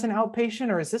her as an outpatient,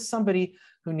 or is this somebody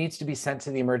who needs to be sent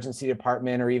to the emergency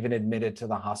department or even admitted to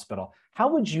the hospital? How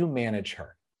would you manage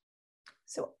her?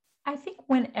 So I think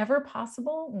whenever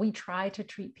possible, we try to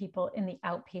treat people in the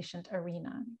outpatient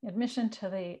arena. Admission to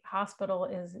the hospital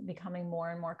is becoming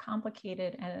more and more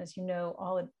complicated. And as you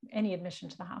know, any admission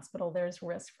to the hospital, there's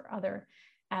risk for other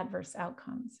adverse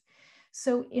outcomes.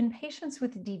 So in patients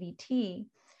with DVT,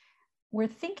 we're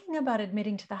thinking about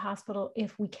admitting to the hospital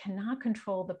if we cannot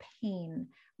control the pain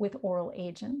with oral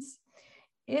agents.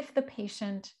 If the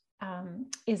patient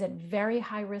is at very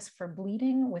high risk for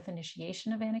bleeding with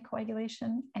initiation of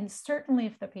anticoagulation, and certainly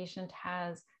if the patient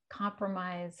has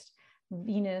compromised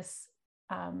venous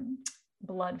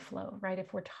blood flow, right?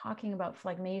 If we're talking about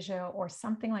phlegmasia or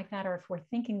something like that, or if we're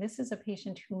thinking this is a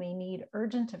patient who may need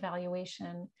urgent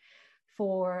evaluation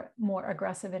for more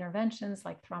aggressive interventions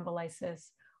like thrombolysis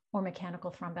or mechanical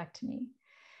thrombectomy.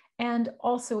 And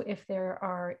also if there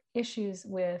are issues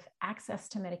with access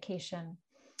to medication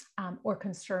or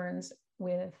concerns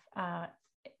with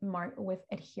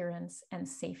adherence and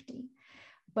safety.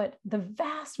 But the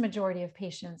vast majority of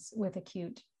patients with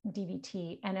acute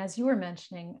DVT, and as you were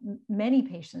mentioning, many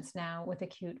patients now with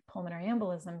acute pulmonary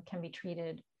embolism can be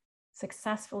treated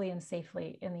successfully and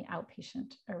safely in the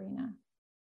outpatient arena.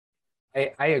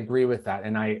 I agree with that.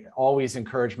 And I always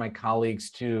encourage my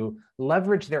colleagues to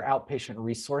leverage their outpatient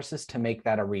resources to make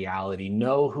that a reality.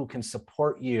 Know who can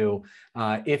support you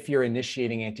if you're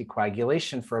initiating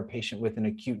anticoagulation for a patient with an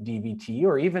acute DVT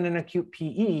or even an acute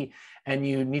PE, and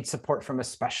you need support from a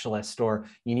specialist, or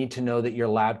you need to know that your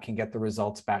lab can get the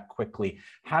results back quickly.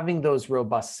 Having those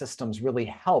robust systems really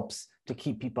helps to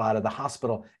keep people out of the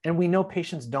hospital. And we know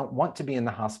patients don't want to be in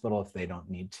the hospital if they don't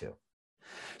need to.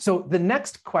 So the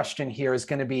next question here is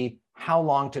going to be how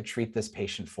long to treat this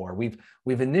patient for. We've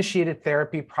initiated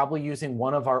therapy, probably using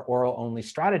one of our oral only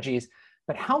strategies,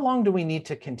 but how long do we need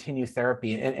to continue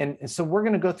therapy? And so we're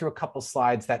going to go through a couple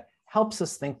slides that helps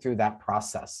us think through that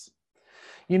process.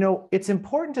 You know, it's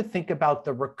important to think about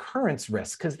the recurrence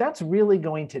risk because that's really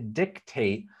going to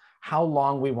dictate how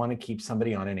long we want to keep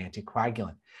somebody on an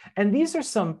anticoagulant. And these are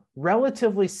some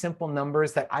relatively simple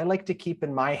numbers that I like to keep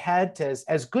in my head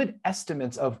as good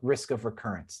estimates of risk of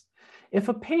recurrence. If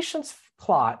a patient's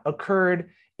clot occurred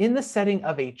in the setting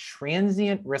of a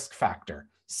transient risk factor,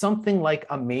 something like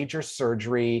a major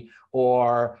surgery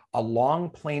or a long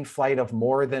plane flight of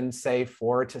more than, say,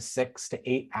 4 to 6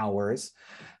 to 8 hours,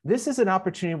 this is an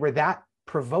opportunity where that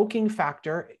provoking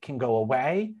factor can go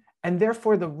away, and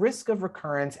therefore the risk of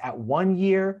recurrence at 1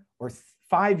 year or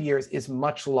 5 years is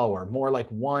much lower, more like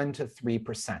 1 to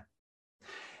 3%.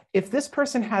 If this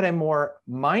person had a more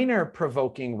minor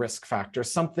provoking risk factor,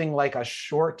 something like a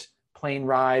short plane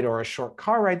ride or a short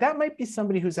car ride, that might be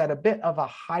somebody who's at a bit of a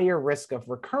higher risk of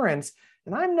recurrence.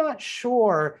 And I'm not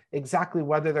sure exactly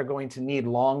whether they're going to need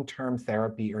long-term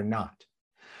therapy or not.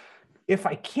 If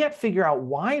I can't figure out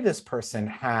why this person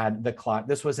had the clot,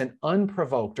 this was an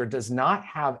unprovoked or does not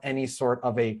have any sort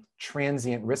of a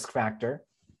transient risk factor,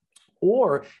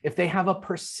 or if they have a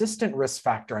persistent risk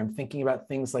factor, I'm thinking about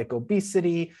things like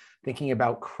obesity, thinking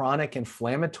about chronic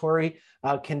inflammatory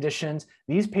conditions.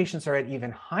 These patients are at even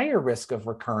higher risk of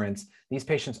recurrence. These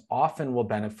patients often will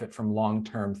benefit from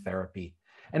long-term therapy.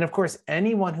 And of course,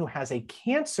 anyone who has a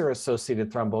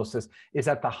cancer-associated thrombosis is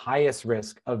at the highest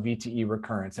risk of VTE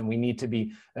recurrence, and we need to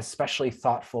be especially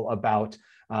thoughtful about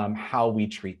how we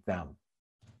treat them.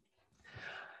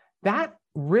 That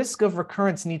risk of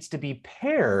recurrence needs to be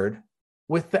paired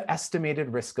with the estimated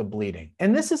risk of bleeding.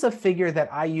 And this is a figure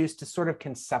that I use to sort of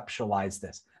conceptualize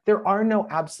this. There are no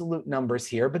absolute numbers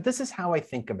here, but this is how I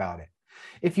think about it.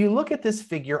 If you look at this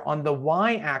figure, on the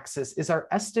y-axis is our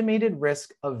estimated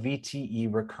risk of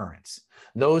VTE recurrence.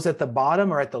 Those at the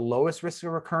bottom are at the lowest risk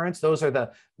of recurrence. Those are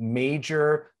the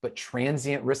major but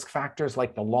transient risk factors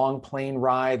like the long plane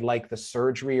ride, like the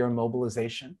surgery or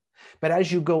immobilization. But as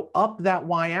you go up that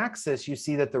y-axis, you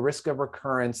see that the risk of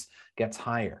recurrence gets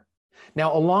higher.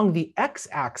 Now, along the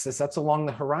x-axis, that's along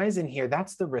the horizon here,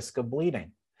 that's the risk of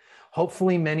bleeding.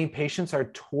 Hopefully, many patients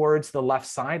are towards the left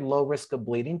side, low risk of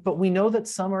bleeding, but we know that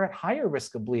some are at higher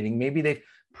risk of bleeding. Maybe they've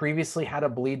previously had a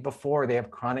bleed before, they have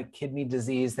chronic kidney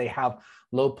disease, they have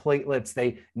low platelets,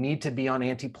 they need to be on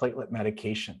antiplatelet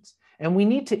medications. And we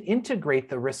need to integrate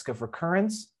the risk of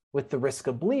recurrence with the risk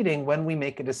of bleeding when we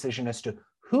make a decision as to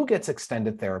who gets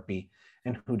extended therapy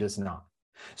and who does not.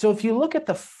 So if you look at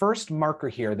the first marker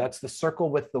here, that's the circle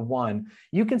with the 1,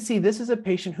 you can see this is a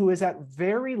patient who is at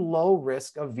very low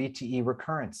risk of VTE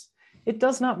recurrence. It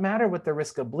does not matter what the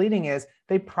risk of bleeding is,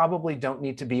 they probably don't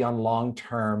need to be on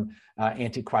long-term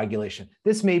anticoagulation.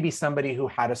 This may be somebody who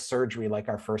had a surgery like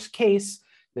our first case.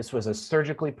 This was a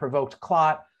surgically provoked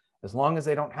clot. As long as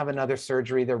they don't have another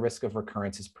surgery, their risk of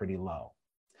recurrence is pretty low.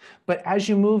 But as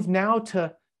you move now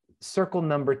to circle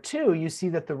number 2, you see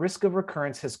that the risk of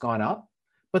recurrence has gone up,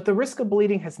 but the risk of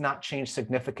bleeding has not changed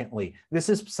significantly. This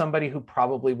is somebody who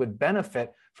probably would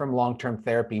benefit from long-term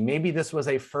therapy. Maybe this was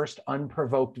a first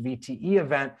unprovoked VTE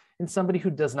event in somebody who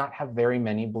does not have very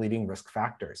many bleeding risk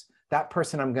factors. That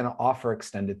person I'm going to offer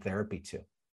extended therapy to.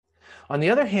 On the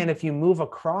other hand, if you move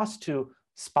across to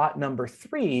spot number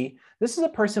 3, this is a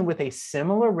person with a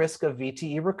similar risk of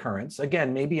VTE recurrence.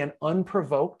 Again, maybe an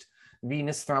unprovoked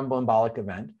venous thromboembolic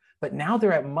event, but now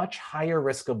they're at much higher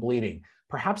risk of bleeding.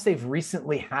 Perhaps they've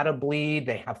recently had a bleed,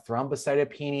 they have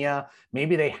thrombocytopenia,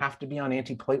 maybe they have to be on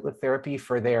antiplatelet therapy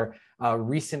for their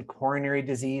recent coronary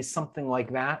disease, something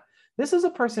like that. This is a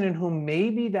person in whom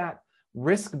maybe that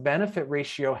risk-benefit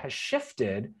ratio has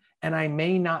shifted, and I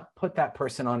may not put that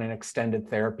person on an extended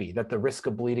therapy, that the risk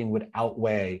of bleeding would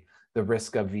outweigh the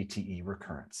risk of VTE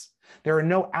recurrence. There are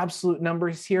no absolute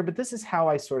numbers here, but this is how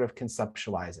I sort of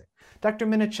conceptualize it. Dr.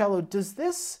 Minichiello, does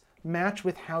this match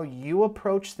with how you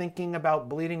approach thinking about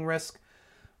bleeding risk,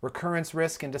 recurrence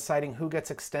risk, and deciding who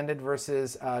gets extended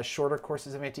versus shorter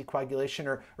courses of anticoagulation,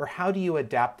 or how do you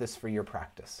adapt this for your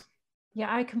practice?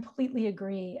 Yeah, I completely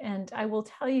agree. And I will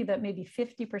tell you that maybe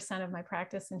 50% of my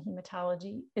practice in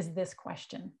hematology is this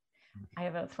question. I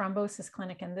have a thrombosis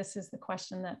clinic, and this is the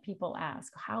question that people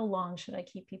ask: how long should I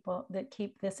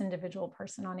keep this individual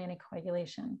person on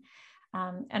anticoagulation?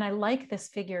 And I like this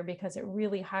figure because it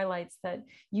really highlights that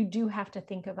you do have to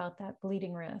think about that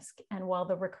bleeding risk. And while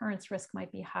the recurrence risk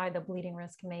might be high, the bleeding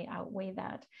risk may outweigh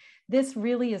that. This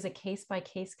really is a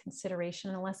case-by-case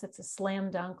consideration, unless it's a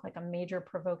slam dunk, like a major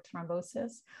provoked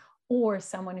thrombosis, or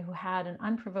someone who had an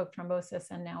unprovoked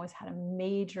thrombosis and now has had a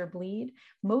major bleed.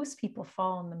 Most people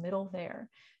fall in the middle there.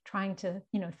 trying to,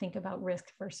 think about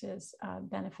risk versus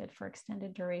benefit for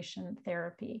extended duration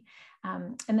therapy.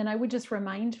 And then I would just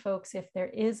remind folks, if there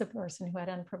is a person who had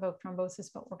unprovoked thrombosis,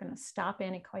 but we're going to stop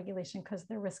anticoagulation because of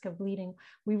their risk of bleeding,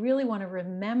 we really want to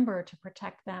remember to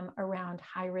protect them around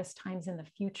high-risk times in the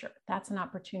future. That's an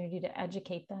opportunity to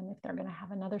educate them if they're going to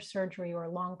have another surgery or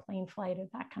a long plane flight or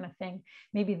that kind of thing.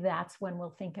 Maybe that's when we'll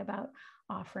think about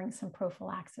offering some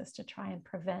prophylaxis to try and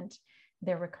prevent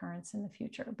their recurrence in the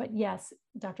future. But yes,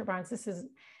 Dr. Barnes, this is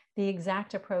the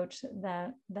exact approach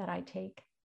that I take.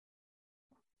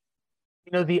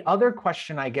 The other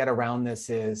question I get around this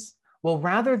is, well,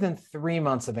 rather than 3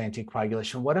 months of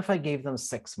anticoagulation, what if I gave them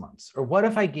 6 months? Or what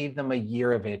if I gave them a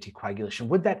year of anticoagulation?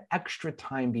 Would that extra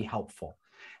time be helpful?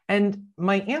 And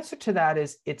my answer to that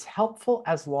is it's helpful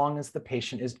as long as the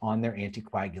patient is on their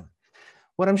anticoagulant.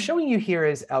 What I'm showing you here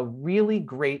is a really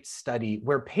great study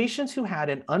where patients who had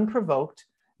an unprovoked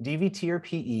DVT or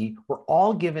PE were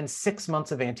all given 6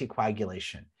 months of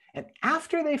anticoagulation. And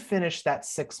after they finished that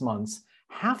 6 months,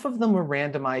 half of them were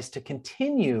randomized to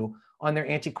continue on their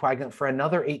anticoagulant for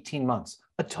another 18 months,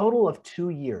 a total of 2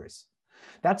 years.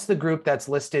 That's the group that's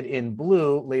listed in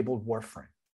blue labeled warfarin.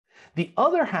 The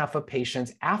other half of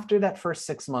patients after that first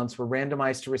 6 months were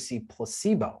randomized to receive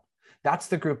placebo. That's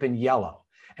the group in yellow.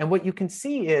 And what you can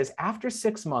see is after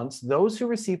 6 months, those who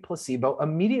received placebo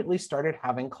immediately started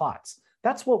having clots.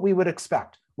 That's what we would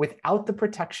expect. Without the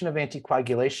protection of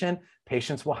anticoagulation,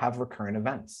 patients will have recurrent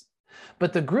events.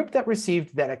 But the group that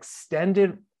received that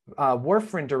extended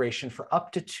warfarin duration for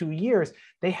up to 2 years,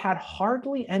 they had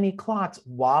hardly any clots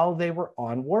while they were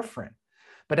on warfarin.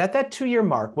 But at that 2-year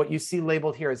mark, what you see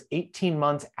labeled here is 18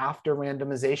 months after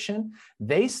randomization,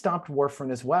 they stopped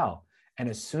warfarin as well. And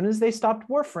as soon as they stopped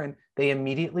warfarin, they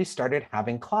immediately started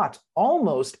having clots,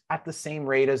 almost at the same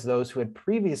rate as those who had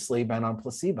previously been on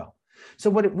placebo. So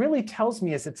what it really tells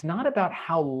me is it's not about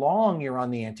how long you're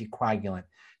on the anticoagulant.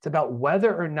 It's about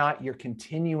whether or not you're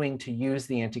continuing to use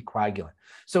the anticoagulant.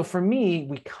 So for me,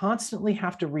 we constantly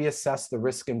have to reassess the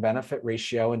risk and benefit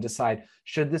ratio and decide,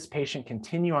 should this patient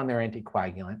continue on their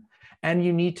anticoagulant? And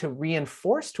you need to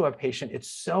reinforce to a patient, it's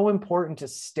so important to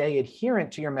stay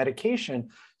adherent to your medication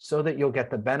so that you'll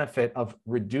get the benefit of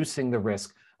reducing the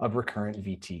risk of recurrent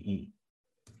VTE.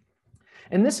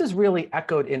 And this is really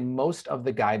echoed in most of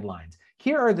the guidelines.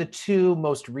 Here are the 2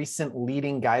 most recent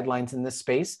leading guidelines in this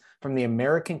space from the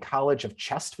American College of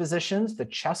Chest Physicians, the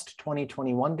CHEST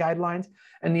 2021 guidelines,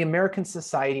 and the American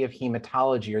Society of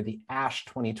Hematology, or the ASH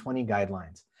 2020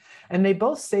 guidelines. And they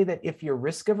both say that if your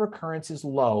risk of recurrence is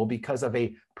low because of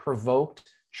a provoked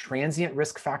transient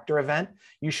risk factor event,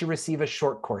 you should receive a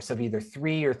short course of either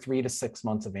 3 or 3 to 6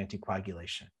 months of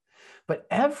anticoagulation. But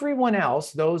everyone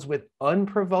else, those with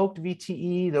unprovoked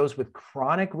VTE, those with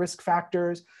chronic risk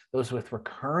factors, those with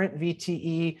recurrent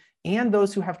VTE, and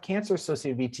those who have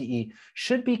cancer-associated VTE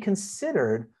should be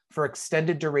considered for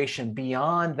extended duration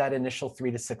beyond that initial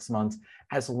 3 to 6 months,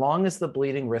 as long as the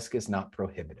bleeding risk is not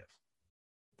prohibitive.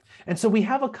 And so we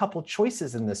have a couple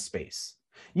choices in this space.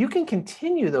 You can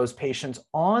continue those patients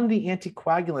on the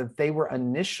anticoagulant they were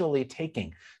initially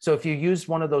taking. So if you used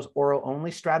one of those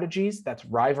oral-only strategies, that's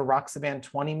rivaroxaban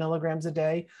 20 milligrams a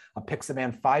day,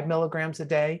 apixaban 5 milligrams a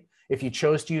day. If you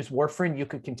chose to use warfarin, you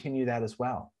could continue that as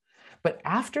well. But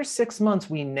after 6 months,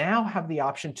 we now have the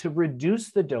option to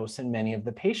reduce the dose in many of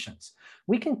the patients.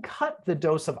 We can cut the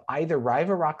dose of either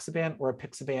rivaroxaban or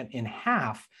apixaban in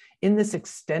half in this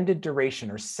extended duration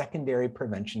or secondary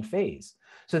prevention phase.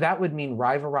 So that would mean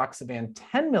rivaroxaban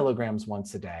 10 milligrams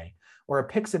once a day or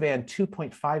apixaban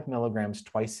 2.5 milligrams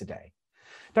twice a day.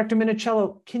 Dr.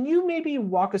 Minichiello, can you maybe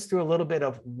walk us through a little bit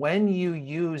of when you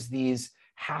use these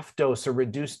half dose or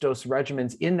reduced dose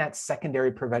regimens in that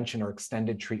secondary prevention or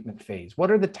extended treatment phase?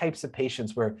 What are the types of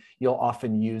patients where you'll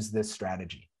often use this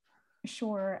strategy?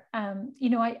 Sure.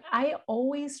 I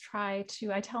always try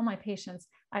to, I tell my patients,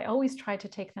 I always try to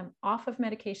take them off of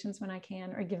medications when I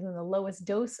can, or give them the lowest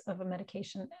dose of a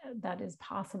medication that is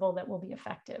possible that will be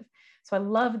effective. So I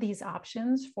love these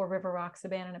options for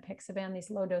rivaroxaban and apixaban, these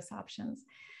low dose options.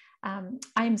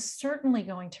 I'm certainly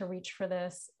going to reach for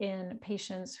this in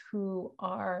patients who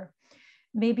are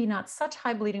maybe not such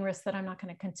high bleeding risk that I'm not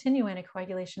going to continue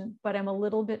anticoagulation, but I'm a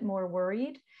little bit more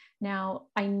worried. Now,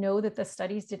 I know that the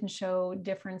studies didn't show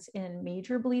difference in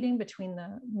major bleeding between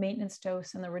the maintenance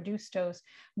dose and the reduced dose,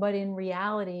 but in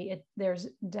reality, there's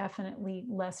definitely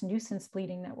less nuisance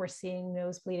bleeding that we're seeing,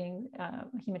 nose bleeding,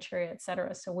 hematuria, et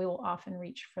cetera. So we will often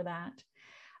reach for that.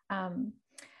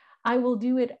 I will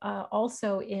do it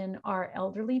also in our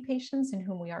elderly patients in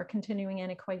whom we are continuing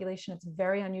anticoagulation. It's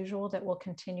very unusual that we'll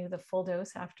continue the full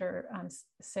dose after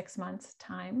 6 months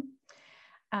time.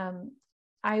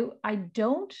 I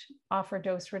don't offer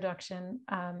dose reduction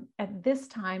at this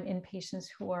time in patients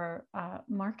who are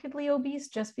markedly obese,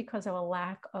 just because of a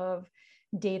lack of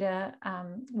data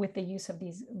with the use of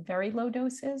these very low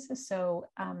doses. So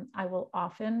I will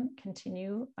often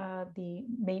continue the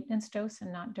maintenance dose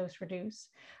and not dose reduce,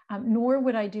 nor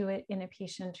would I do it in a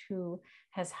patient who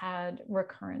has had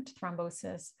recurrent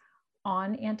thrombosis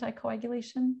on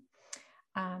anticoagulation.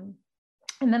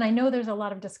 And then I know there's a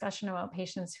lot of discussion about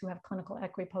patients who have clinical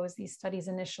equipoise. These studies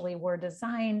initially were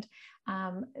designed.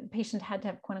 The patient had to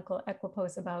have clinical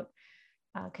equipoise about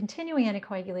continuing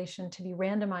anticoagulation to be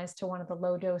randomized to one of the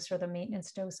low dose or the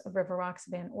maintenance dose of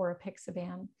rivaroxaban or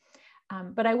apixaban.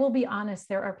 But I will be honest,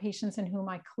 there are patients in whom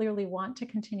I clearly want to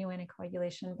continue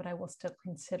anticoagulation, but I will still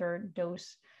consider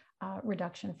dose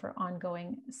reduction for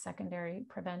ongoing secondary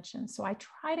prevention. So I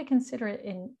try to consider it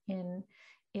in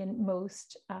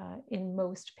most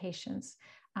patients.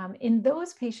 In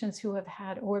those patients who have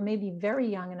had, or maybe very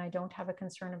young and I don't have a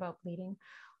concern about bleeding,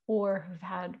 or who've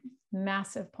had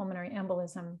massive pulmonary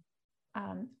embolism,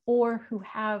 or who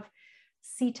have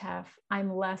CTEPH,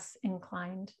 I'm less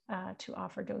inclined to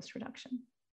offer dose reduction.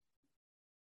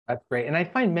 That's great. And I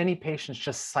find many patients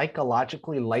just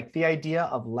psychologically like the idea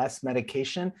of less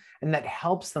medication, and that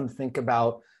helps them think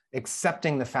about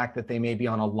accepting the fact that they may be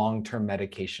on a long-term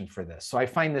medication for this. So I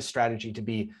find this strategy to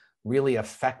be really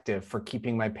effective for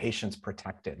keeping my patients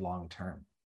protected long-term.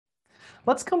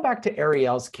 Let's come back to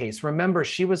Ariel's case. Remember,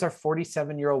 she was our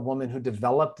 47-year-old woman who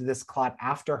developed this clot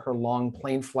after her long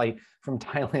plane flight from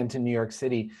Thailand to New York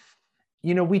City.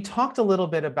 You know, we talked a little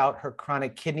bit about her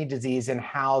chronic kidney disease and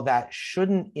how that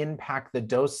shouldn't impact the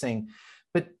dosing.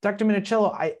 But Dr.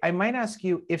 Minichiello, I might ask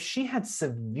you, if she had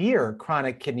severe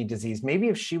chronic kidney disease, maybe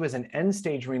if she was an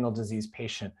end-stage renal disease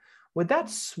patient, would that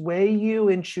sway you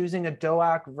in choosing a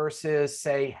DOAC versus,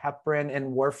 say, heparin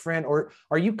and warfarin? Or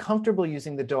are you comfortable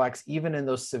using the DOACs even in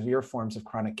those severe forms of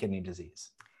chronic kidney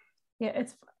disease? Yeah,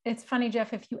 it's funny,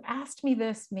 Jeff, if you asked me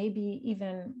this maybe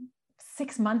even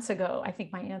 6 months ago, I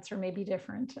think my answer may be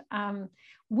different.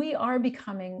 We are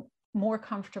becoming more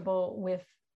comfortable with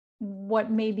what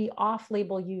may be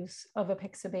off-label use of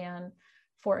apixaban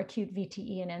for acute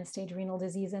VTE and end-stage renal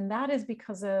disease. And that is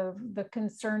because of the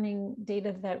concerning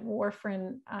data that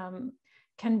warfarin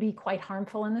can be quite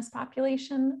harmful in this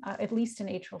population, at least in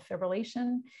atrial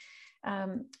fibrillation.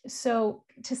 So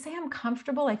to say I'm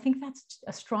comfortable, I think that's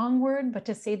a strong word, but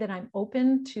to say that I'm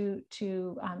open to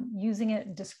using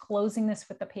it, disclosing this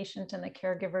with the patient and the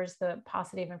caregivers, the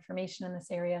positive information in this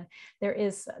area,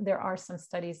 there are some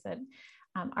studies that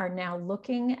are now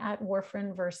looking at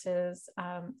warfarin versus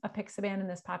apixaban in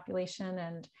this population,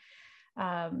 and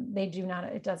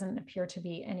it doesn't appear to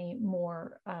be any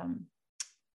more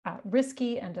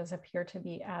risky and does appear to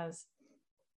be as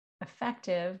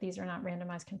effective. These are not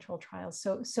randomized controlled trials.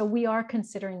 So we are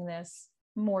considering this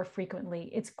more frequently.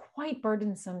 It's quite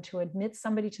burdensome to admit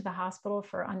somebody to the hospital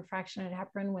for unfractionated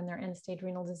heparin when they're end-stage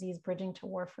renal disease bridging to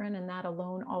warfarin, and that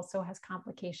alone also has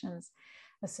complications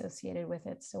associated with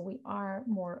it. So we are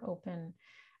more open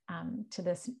to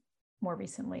this more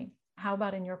recently. How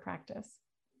about in your practice?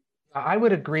 I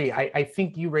would agree. I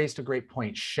think you raised a great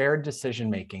point. Shared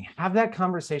decision-making. Have that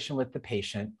conversation with the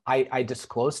patient. I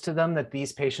disclosed to them that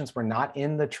these patients were not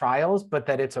in the trials, but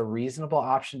that it's a reasonable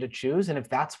option to choose. And if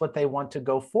that's what they want to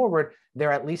go forward,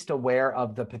 they're at least aware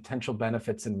of the potential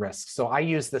benefits and risks. So I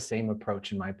use the same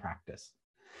approach in my practice.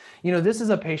 You know, this is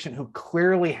a patient who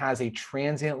clearly has a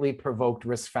transiently provoked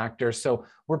risk factor. So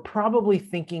we're probably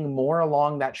thinking more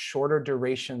along that shorter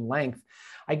duration length.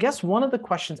 I guess one of the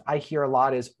questions I hear a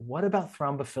lot is, what about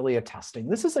thrombophilia testing?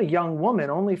 This is a young woman,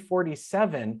 only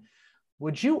 47.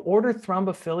 Would you order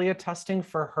thrombophilia testing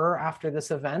for her after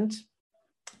this event?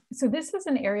 So this is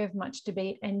an area of much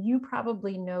debate, and you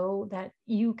probably know that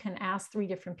you can ask 3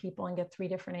 different people and get 3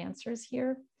 different answers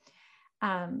here.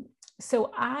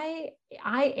 So I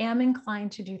am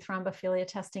inclined to do thrombophilia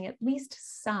testing, at least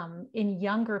some, in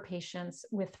younger patients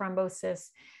with thrombosis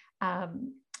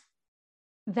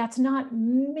that's not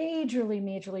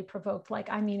majorly provoked. Like,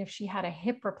 I mean, if she had a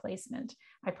hip replacement,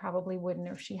 I probably wouldn't.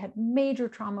 Or if she had major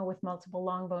trauma with multiple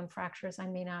long bone fractures, I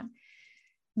may not.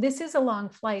 This is a long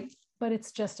flight, but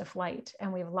it's just a flight.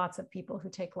 And we have lots of people who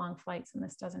take long flights and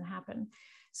this doesn't happen.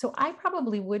 So I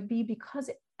probably would be, because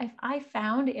if I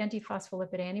found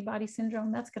antiphospholipid antibody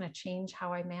syndrome, that's going to change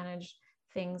how I manage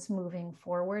things moving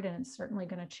forward. And it's certainly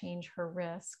going to change her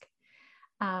risk.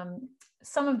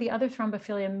 Some of the other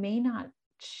thrombophilia may not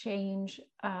change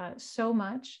so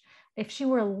much. If she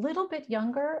were a little bit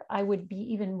younger, I would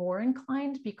be even more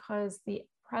inclined, because the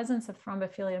presence of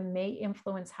thrombophilia may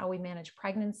influence how we manage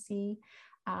pregnancy,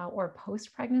 or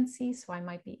post-pregnancy, so I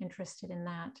might be interested in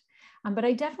that. But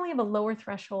I definitely have a lower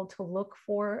threshold to look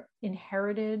for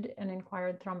inherited and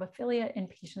acquired thrombophilia in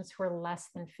patients who are less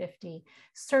than 50,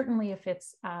 certainly if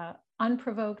it's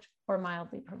unprovoked or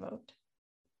mildly provoked.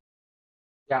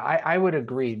 Yeah, I would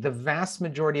agree. The vast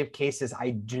majority of cases, I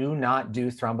do not do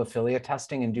thrombophilia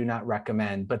testing and do not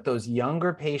recommend, but those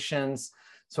younger patients,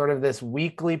 sort of this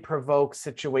weakly provoked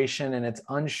situation and it's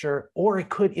unsure, or it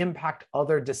could impact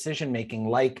other decision-making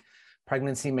like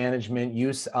pregnancy management,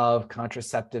 use of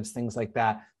contraceptives, things like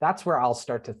that. That's where I'll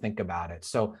start to think about it.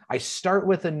 So I start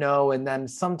with a no, and then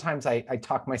sometimes I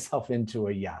talk myself into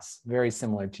a yes, very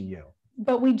similar to you.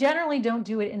 But we generally don't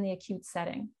do it in the acute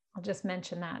setting. I'll just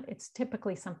mention that. It's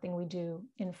typically something we do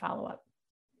in follow-up.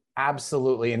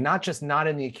 Absolutely. And not just not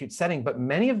in the acute setting, but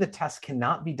many of the tests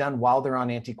cannot be done while they're on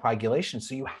anticoagulation.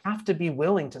 So you have to be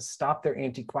willing to stop their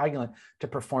anticoagulant to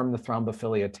perform the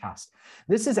thrombophilia test.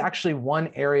 This is actually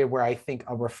one area where I think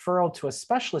a referral to a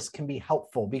specialist can be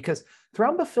helpful because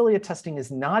thrombophilia testing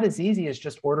is not as easy as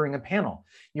just ordering a panel.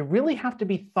 You really have to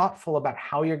be thoughtful about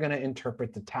how you're going to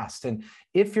interpret the test. And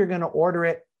if you're going to order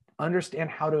it, understand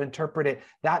how to interpret it,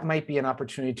 that might be an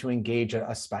opportunity to engage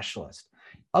a specialist.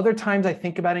 Other times I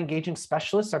think about engaging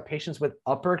specialists are patients with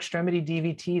upper extremity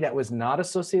DVT that was not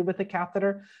associated with a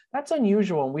catheter. That's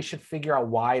unusual, and we should figure out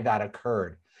why that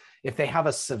occurred. If they have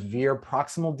a severe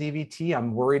proximal DVT,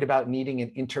 I'm worried about needing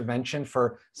an intervention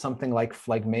for something like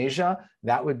phlegmasia.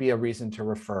 That would be a reason to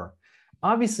refer.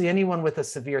 Obviously, anyone with a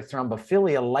severe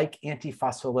thrombophilia like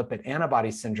antiphospholipid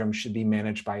antibody syndrome should be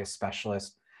managed by a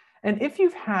specialist. And if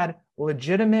you've had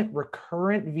legitimate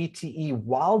recurrent VTE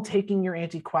while taking your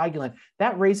anticoagulant,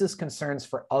 that raises concerns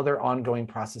for other ongoing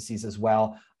processes as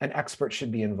well. An expert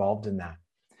should be involved in that.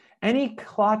 Any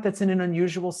clot that's in an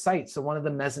unusual site, so one of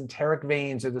the mesenteric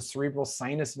veins or the cerebral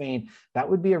sinus vein, that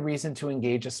would be a reason to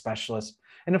engage a specialist.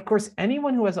 And of course,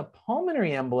 anyone who has a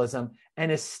pulmonary embolism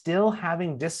and is still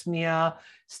having dyspnea,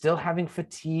 still having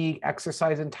fatigue,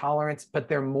 exercise intolerance, but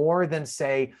they're more than,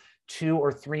 say, 2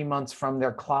 or 3 months from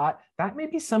their clot, that may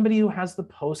be somebody who has the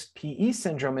post-PE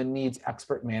syndrome and needs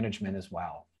expert management as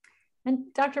well.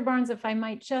 And Dr. Barnes, if I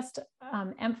might just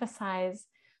emphasize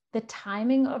the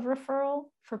timing of referral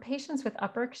for patients with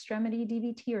upper extremity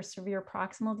DVT or severe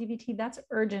proximal DVT, that's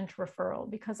urgent referral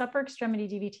because upper extremity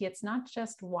DVT, it's not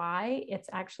just why, it's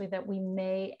actually that we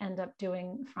may end up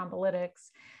doing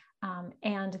thrombolytics.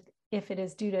 And if it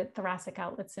is due to thoracic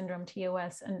outlet syndrome,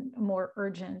 TOS, and more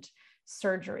urgent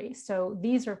surgery. So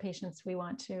these are patients we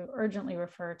want to urgently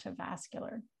refer to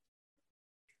vascular.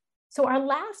 So our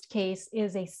last case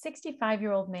is a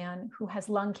 65-year-old man who has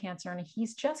lung cancer, and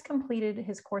he's just completed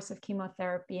his course of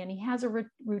chemotherapy, and he has a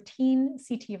routine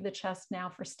CT of the chest now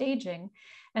for staging.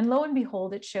 And lo and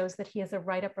behold, it shows that he has a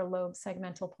right upper lobe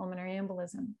segmental pulmonary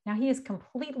embolism. Now, he is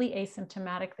completely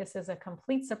asymptomatic. This is a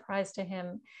complete surprise to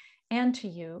him and to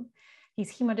you.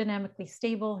 He's hemodynamically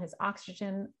stable. His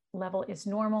oxygen level is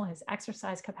normal. His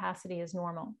exercise capacity is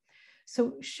normal.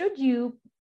 So should you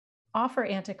offer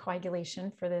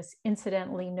anticoagulation for this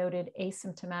incidentally noted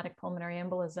asymptomatic pulmonary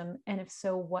embolism? And if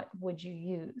so, what would you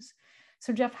use?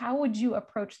 So Jeff, how would you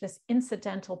approach this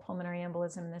incidental pulmonary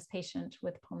embolism in this patient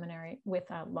with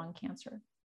lung cancer?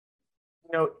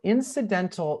 You know,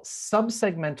 incidental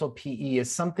subsegmental PE is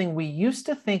something we used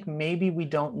to think maybe we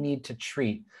don't need to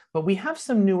treat, but we have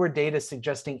some newer data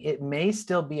suggesting it may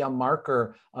still be a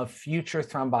marker of future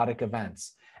thrombotic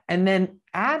events. And then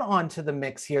add on to the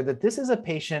mix here that this is a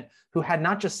patient who had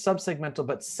not just subsegmental,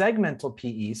 but segmental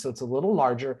PE, so it's a little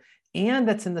larger, and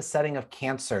that's in the setting of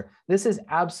cancer. This is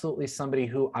absolutely somebody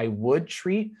who I would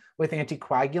treat with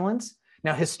anticoagulants.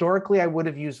 Now, historically, I would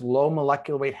have used low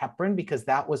molecular weight heparin because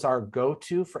that was our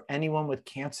go-to for anyone with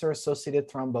cancer-associated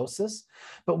thrombosis.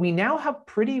 But we now have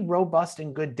pretty robust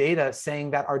and good data saying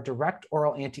that our direct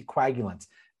oral anticoagulants,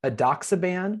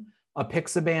 edoxaban,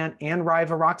 apixaban, and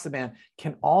rivaroxaban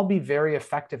can all be very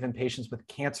effective in patients with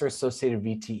cancer-associated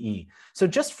VTE. So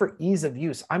just for ease of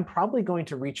use, I'm probably going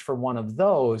to reach for one of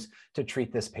those to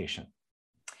treat this patient.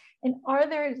 And are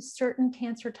there certain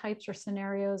cancer types or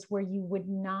scenarios where you would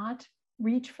not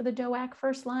reach for the DOAC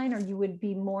first line, or you would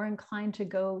be more inclined to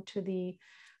go to the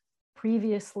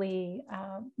previously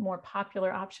more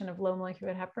popular option of low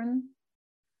molecular heparin?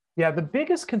 Yeah, the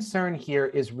biggest concern here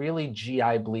is really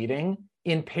GI bleeding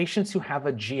in patients who have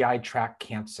a GI tract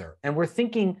cancer. And we're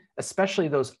thinking especially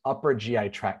those upper GI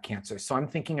tract cancers. So I'm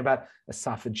thinking about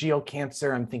esophageal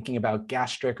cancer, I'm thinking about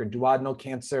gastric or duodenal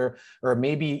cancer, or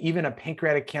maybe even a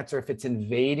pancreatic cancer if it's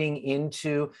invading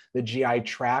into the GI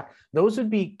tract. Those would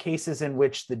be cases in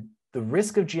which the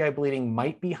risk of GI bleeding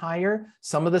might be higher.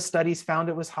 Some of the studies found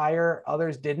it was higher,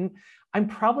 others didn't. I'm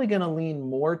probably going to lean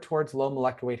more towards low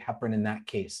molecular weight heparin in that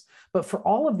case. But for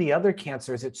all of the other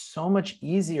cancers, it's so much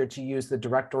easier to use the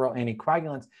direct oral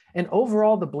anticoagulants. And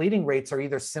overall, the bleeding rates are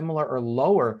either similar or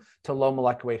lower to low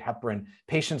molecular weight heparin.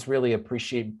 Patients really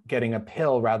appreciate getting a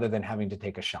pill rather than having to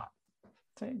take a shot.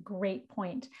 That's a great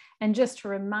point. And just to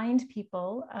remind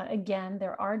people, again,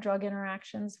 there are drug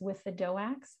interactions with the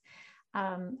DOACs.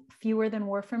 Fewer than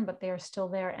warfarin, but they are still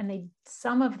there. And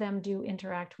some of them do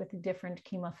interact with different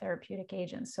chemotherapeutic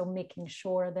agents. So making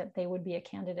sure that they would be a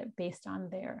candidate based on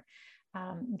their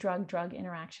drug-drug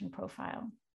interaction profile.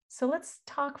 So let's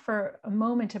talk for a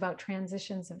moment about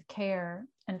transitions of care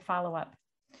and follow-up.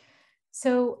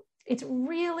 So it's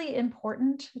really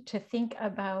important to think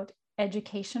about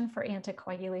education for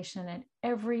anticoagulation at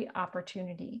every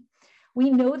opportunity. We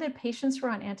know that patients who are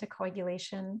on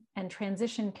anticoagulation and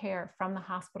transition care from the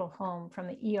hospital home, from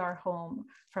the ER home,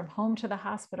 from home to the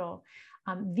hospital,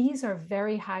 these are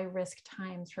very high risk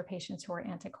times for patients who are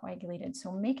anticoagulated. So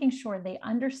making sure they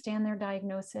understand their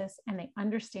diagnosis and they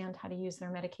understand how to use their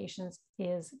medications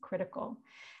is critical.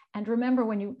 And remember,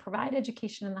 when you provide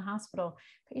education in the hospital,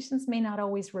 patients may not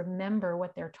always remember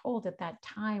what they're told at that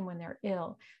time when they're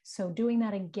ill. So doing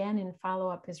that again in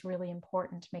follow-up is really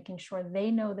important, making sure they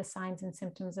know the signs and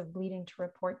symptoms of bleeding to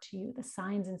report to you, the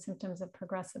signs and symptoms of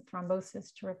progressive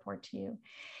thrombosis to report to you,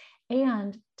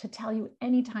 and to tell you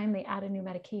anytime they add a new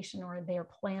medication or their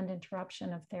planned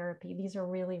interruption of therapy. These are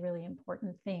really, really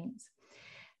important things.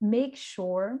 Make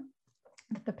sure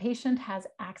that the patient has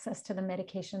access to the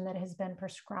medication that has been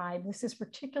prescribed. This is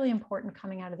particularly important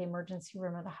coming out of the emergency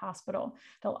room or the hospital.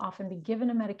 They'll often be given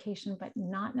a medication, but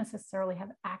not necessarily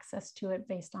have access to it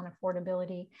based on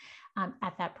affordability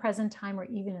at that present time or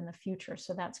even in the future.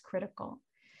 So that's critical.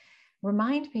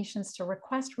 Remind patients to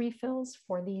request refills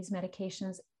for these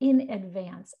medications in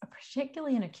advance,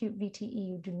 particularly in acute VTE.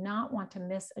 You do not want to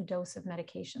miss a dose of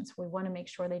medication. So we want to make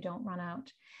sure they don't run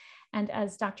out. And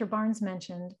as Dr. Barnes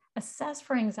mentioned, assess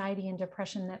for anxiety and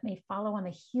depression that may follow on the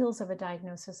heels of a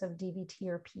diagnosis of DVT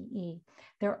or PE.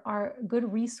 There are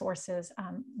good resources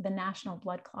the National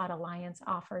Blood Clot Alliance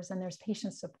offers, and there's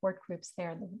patient support groups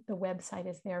there. The website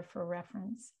is there for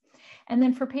reference. And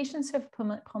then for patients who have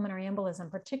pulmonary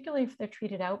embolism, particularly if they're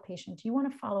treated outpatient, you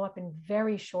want to follow up in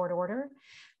very short order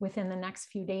within the next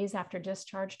few days after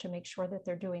discharge to make sure that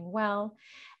they're doing well.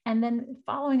 And then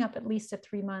following up at least at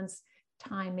 3 months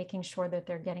time, making sure that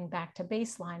they're getting back to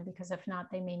baseline, because if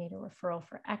not, they may need a referral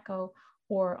for echo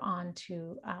or on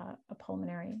to a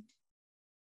pulmonary.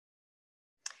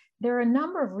 There are a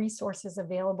number of resources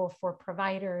available for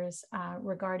providers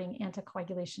regarding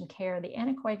anticoagulation care. The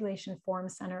Anticoagulation Forum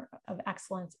Center of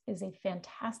Excellence is a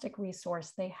fantastic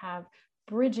resource. They have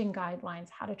bridging guidelines,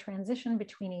 how to transition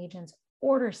between agents,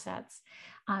 order sets.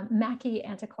 Mackie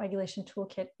Anticoagulation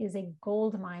Toolkit is a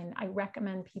gold mine. I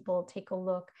recommend people take a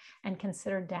look and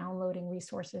consider downloading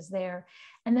resources there.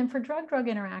 And then for drug-drug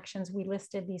interactions, we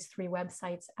listed these 3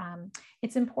 websites.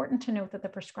 It's important to note that the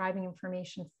prescribing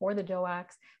information for the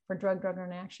DOACs for drug-drug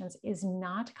interactions is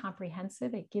not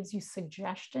comprehensive. It gives you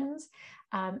suggestions,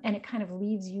 and it kind of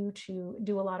leaves you to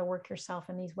do a lot of work yourself,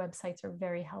 and these websites are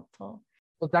very helpful.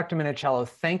 Well, Dr. Minichiello,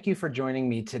 thank you for joining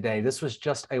me today. This was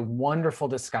just a wonderful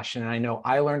discussion, and I know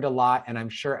I learned a lot, and I'm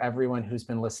sure everyone who's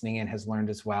been listening in has learned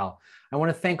as well. I want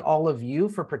to thank all of you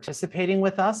for participating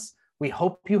with us. We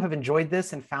hope you have enjoyed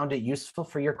this and found it useful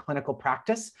for your clinical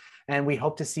practice, and we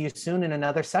hope to see you soon in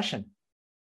another session.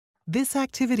 This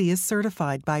activity is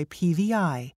certified by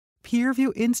PVI,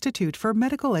 Peerview Institute for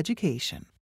Medical Education.